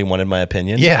and everybody wanted my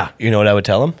opinion, you know what I would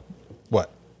tell them?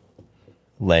 What?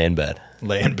 Lay in bed.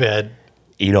 Lay in bed.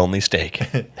 Eat only steak.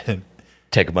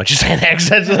 Take a bunch of Xanax.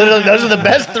 Those are the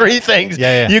best 3 things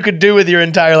you could do with your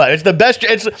entire life. It's the best.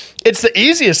 It's the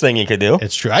easiest thing you could do.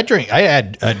 It's true. I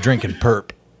add drinking perp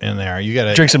in there. You got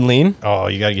to drink some lean. Oh,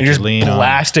 you got to get your lean on.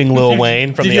 Blasting Lil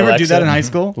Wayne from the Alexa. Did you ever do that in high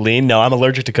school? Lean? No, I'm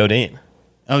allergic to codeine.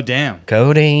 Oh, damn.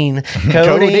 Codeine.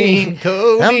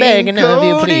 I'm begging of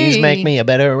you, please make me a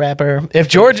better rapper. If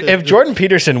Jordan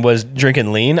Peterson was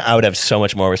drinking lean, I would have so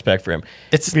much more respect for him.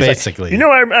 It's basically.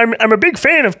 Like, I'm a big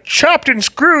fan of chopped and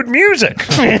screwed music.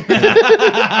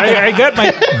 I got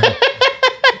my...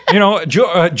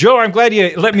 Joe, I'm glad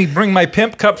you let me bring my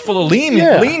pimp cup full of lean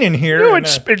in here. No,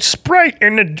 it's Sprite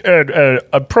and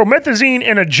a promethazine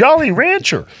and a Jolly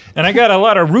Rancher. And I got a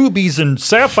lot of rubies and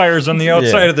sapphires on the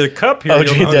outside of the cup here. Oh,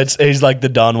 gee, he's like the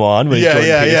Don Juan.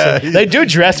 Yeah. They do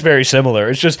dress very similar.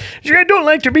 It's just, I don't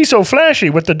like to be so flashy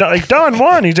with like Don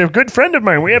Juan. He's a good friend of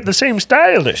mine. We have the same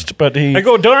stylist, but I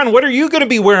go, Don, what are you going to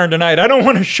be wearing tonight? I don't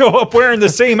want to show up wearing the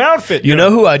same outfit. You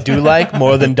know who I do like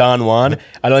more than Don Juan?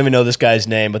 I don't even know this guy's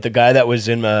name, but the guy that was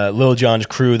in Lil Jon's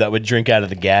crew that would drink out of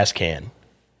the gas can.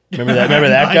 Remember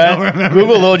that guy?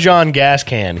 Google Lil Jon gas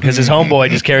can, because his homeboy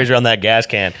just carries around that gas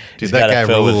can. He's got it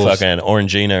filled with fucking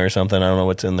Orangina or something. I don't know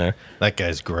what's in there. That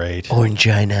guy's great.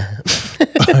 Orangina.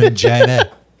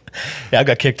 Orangina. Yeah, I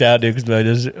got kicked out, dude,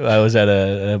 because I was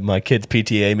at my kid's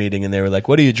PTA meeting, and they were like,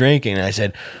 "What are you drinking?" And I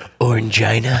said,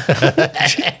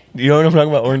 "Orangina." You know what I'm talking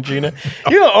about, Orangina?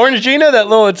 You know Orangina? That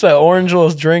little, it's an orange little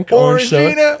drink.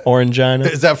 Orangina?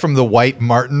 Orangina. Is that from the White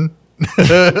Martin?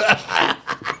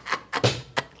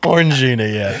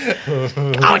 Orangina, yeah.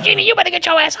 Orangina, you better get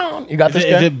your ass home. You got this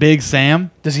guy? Is it Big Sam?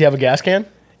 Does he have a gas can?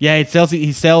 Yeah,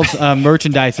 he sells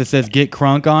merchandise that says "Get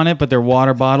Crunk" on it, but they're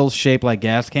water bottles shaped like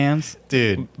gas cans.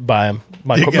 Dude, buy them.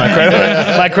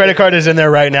 My credit card is in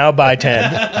there right now. Buy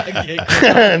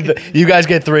 10. You guys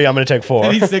get 3. I'm gonna take 4.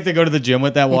 And he's sick to go to the gym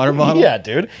with that water bottle. Yeah,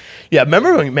 dude. Yeah,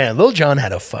 remember when, man, Lil Jon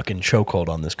had a fucking chokehold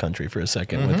on this country for a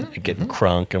second with getting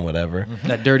crunk and whatever.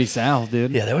 That dirty South,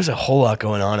 dude. Yeah, there was a whole lot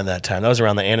going on in that time. That was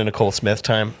around the Anna Nicole Smith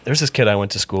time. There's this kid I went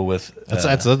to school with.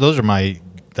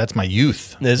 That's my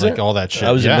youth. Is like it? all that shit.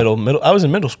 I was in I was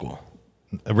in middle school.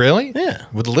 Really? Yeah.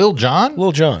 With Lil Jon?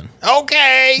 Lil Jon.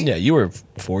 Okay. Yeah, you were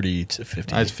 40 to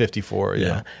 50. I was 54.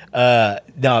 Yeah.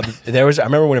 No, there was. I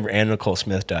remember whenever Anna Nicole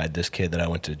Smith died. This kid that I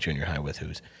went to junior high with,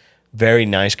 who's very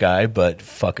nice guy, but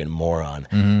fucking moron.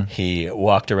 Mm-hmm. He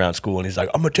walked around school and he's like,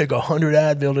 "I'm gonna take 100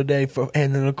 Advil today for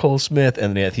Anna Nicole Smith,"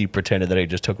 and then he pretended that he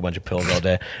just took a bunch of pills all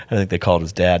day. I think they called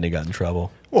his dad and he got in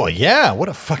trouble. Well, yeah. What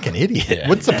a fucking idiot. Yeah.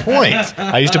 What's the point?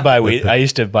 I used to buy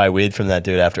weed from that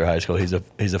dude after high school. He's a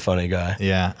funny guy.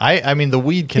 Yeah. I mean, the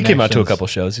weed He came out to a couple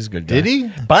shows. He's a good guy. Did he?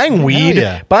 Buying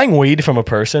weed from a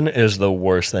person is the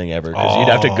worst thing ever, because you'd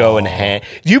have to go and hang.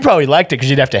 You probably liked it because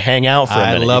you'd have to hang out for a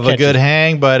minute. I love a good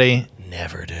hang, buddy.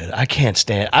 Never, dude. I can't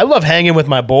stand. I love hanging with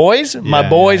my boys.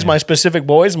 My specific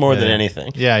boys more than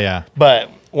anything. Yeah. But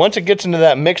once it gets into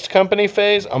that mixed company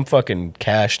phase, I'm fucking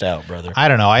cashed out, brother. I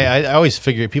don't know. I always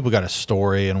figure people got a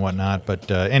story and whatnot,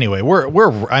 but anyway,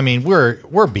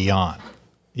 we're beyond.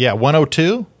 Yeah,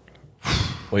 102. What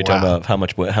are you talking about?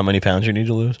 How many pounds you need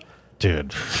to lose?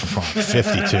 Dude,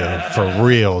 52 for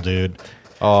real, dude.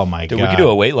 Oh my god. We could do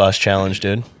a weight loss challenge,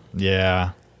 dude.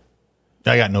 Yeah.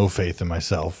 I got no faith in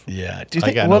myself. Yeah. Do you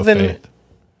think, faith.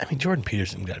 I mean, Jordan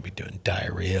Peterson got to be doing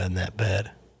diarrhea in that bed.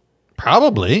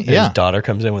 Probably, His daughter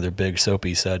comes in with her big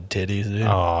soapy sud titties, dude.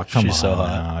 Oh, come on. She's so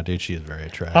hot. No, dude, she's very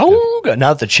attractive. Oh, God.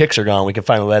 Now that the chicks are gone, we can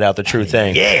finally let out the true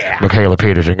thing. Yeah. Michaela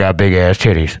Peterson got big ass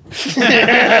titties. Dude,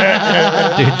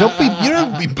 you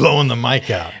don't be blowing the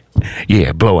mic out.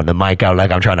 Yeah, blowing the mic out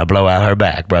like I'm trying to blow out her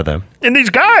back, brother. And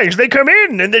these guys, they come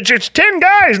in, and it's 10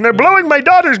 guys, and they're blowing my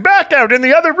daughter's back out in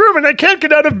the other room, and I can't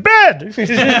get out of bed.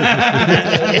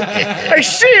 I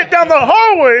see it down the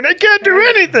hallway, and I can't do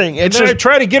anything. And then I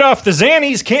try to get off the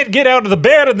Xannies, can't get out of the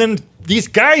bed, and then these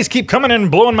guys keep coming in and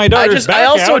blowing my daughter's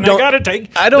back out, and I gotta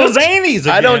take the Xannies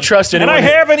again. I don't trust anyone. And I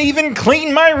haven't even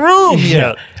cleaned my room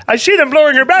yet. I see them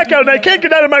blowing her back out, and I can't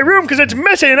get out of my room because it's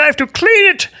messy, and I have to clean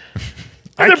it.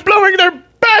 And they're blowing their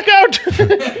back out.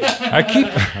 I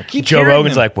keep. Joe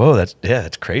Rogan's like, "Whoa,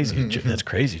 that's crazy. That's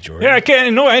crazy, Jordan." Yeah, I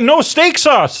can't. I know steak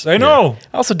sauce. I know.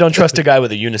 I also don't trust a guy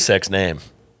with a unisex name.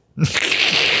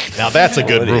 Now that's a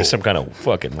good rule. Some kind of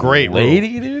fucking great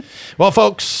lady, rule. dude. Well,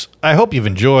 folks, I hope you've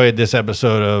enjoyed this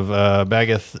episode of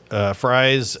Baggeth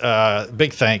Fries.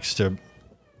 Big thanks to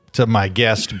my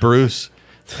guest Bruce,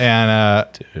 and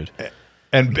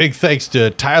big thanks to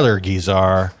Tyler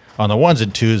Gizar on the ones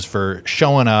and twos for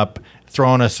showing up,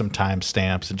 throwing us some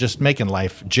timestamps, and just making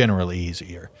life generally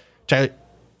easier. Tyler,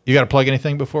 you got to plug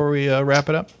anything before we wrap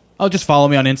it up? Oh, just follow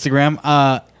me on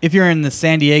Instagram. If you're in the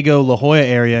San Diego, La Jolla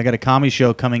area, I got a comedy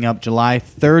show coming up July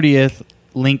 30th.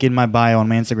 Link in my bio on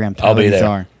my Instagram. I'll be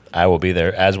there. I will be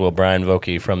there, as will Brian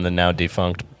Vokey from the now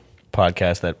defunct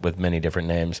podcast that with many different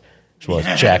names, as well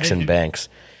as Jackson Banks.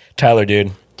 Tyler,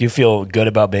 dude, do you feel good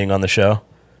about being on the show?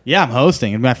 Yeah, I'm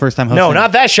hosting. It's my first time hosting. No,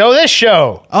 not that show. This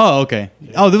show. Oh, okay.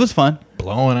 Oh, that was fun.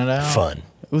 Blowing it out. Fun.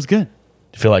 It was good. Do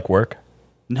you feel like work?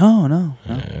 No.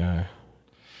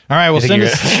 All All right, well, send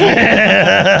us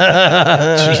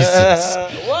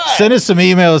send us some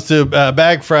emails to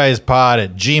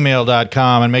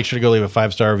bagfriespod@gmail.com and make sure to go leave a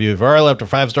 5-star review. If you've already left a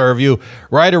 5-star review,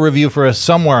 write a review for us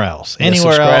somewhere else,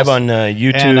 anywhere subscribe else. on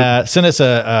YouTube. And send us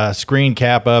a screen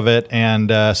cap of it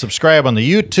and subscribe on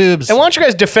the YouTubes. And why don't you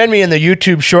guys defend me in the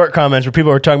YouTube short comments where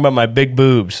people are talking about my big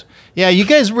boobs? Yeah, you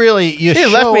guys really You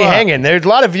left me hanging. There's a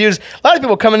lot of views, a lot of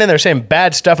people coming in there saying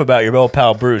bad stuff about your old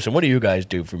pal Bruce. And what do you guys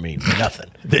do for me? Nothing.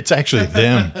 It's actually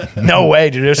them. No way,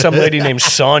 dude. There's some lady named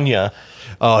Sonia.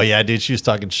 Oh yeah, dude, she was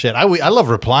talking shit. I love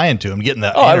replying to him, getting the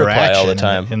I interaction. reply all the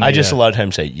time. I just a lot of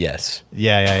times say yes.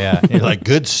 Yeah. You're like,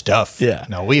 good stuff. Yeah.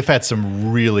 No, we've had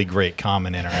some really great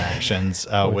common interactions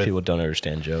with People don't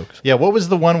understand jokes. Yeah, what was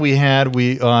the one we had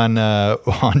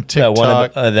on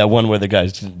TikTok? That one where the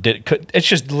guys did. It's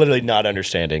just literally not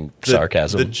understanding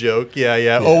sarcasm. The joke.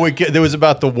 Yeah. Oh, there was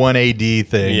about the 1AD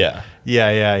thing. Yeah.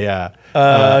 Yeah.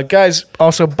 Guys,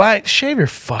 also shave your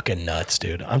fucking nuts,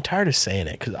 dude. I'm tired of saying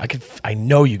it because I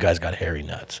know you guys got hairy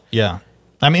nuts. Yeah.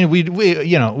 I mean, we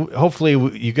hopefully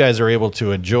you guys are able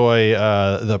to enjoy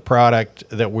the product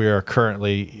that we are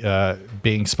currently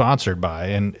being sponsored by,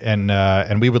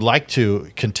 and we would like to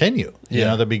continue. You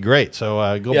know, that'd be great.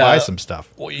 So go buy some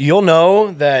stuff. You'll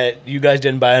know that you guys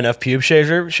didn't buy enough pube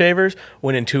shavers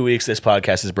when in 2 weeks this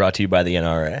podcast is brought to you by the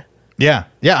NRA. Yeah.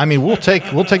 I mean, we'll take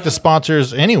the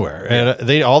sponsors anywhere.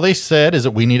 And all they said is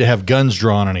that we need to have guns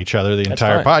drawn on each other the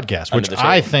entire podcast, which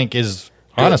I think is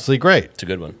honestly great. It's a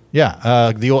good one.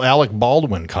 Yeah, the old Alec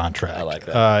Baldwin contract. I like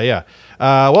that. Yeah.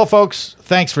 Well, folks,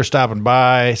 thanks for stopping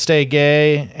by. Stay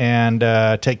gay and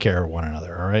take care of one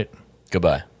another. All right.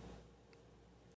 Goodbye.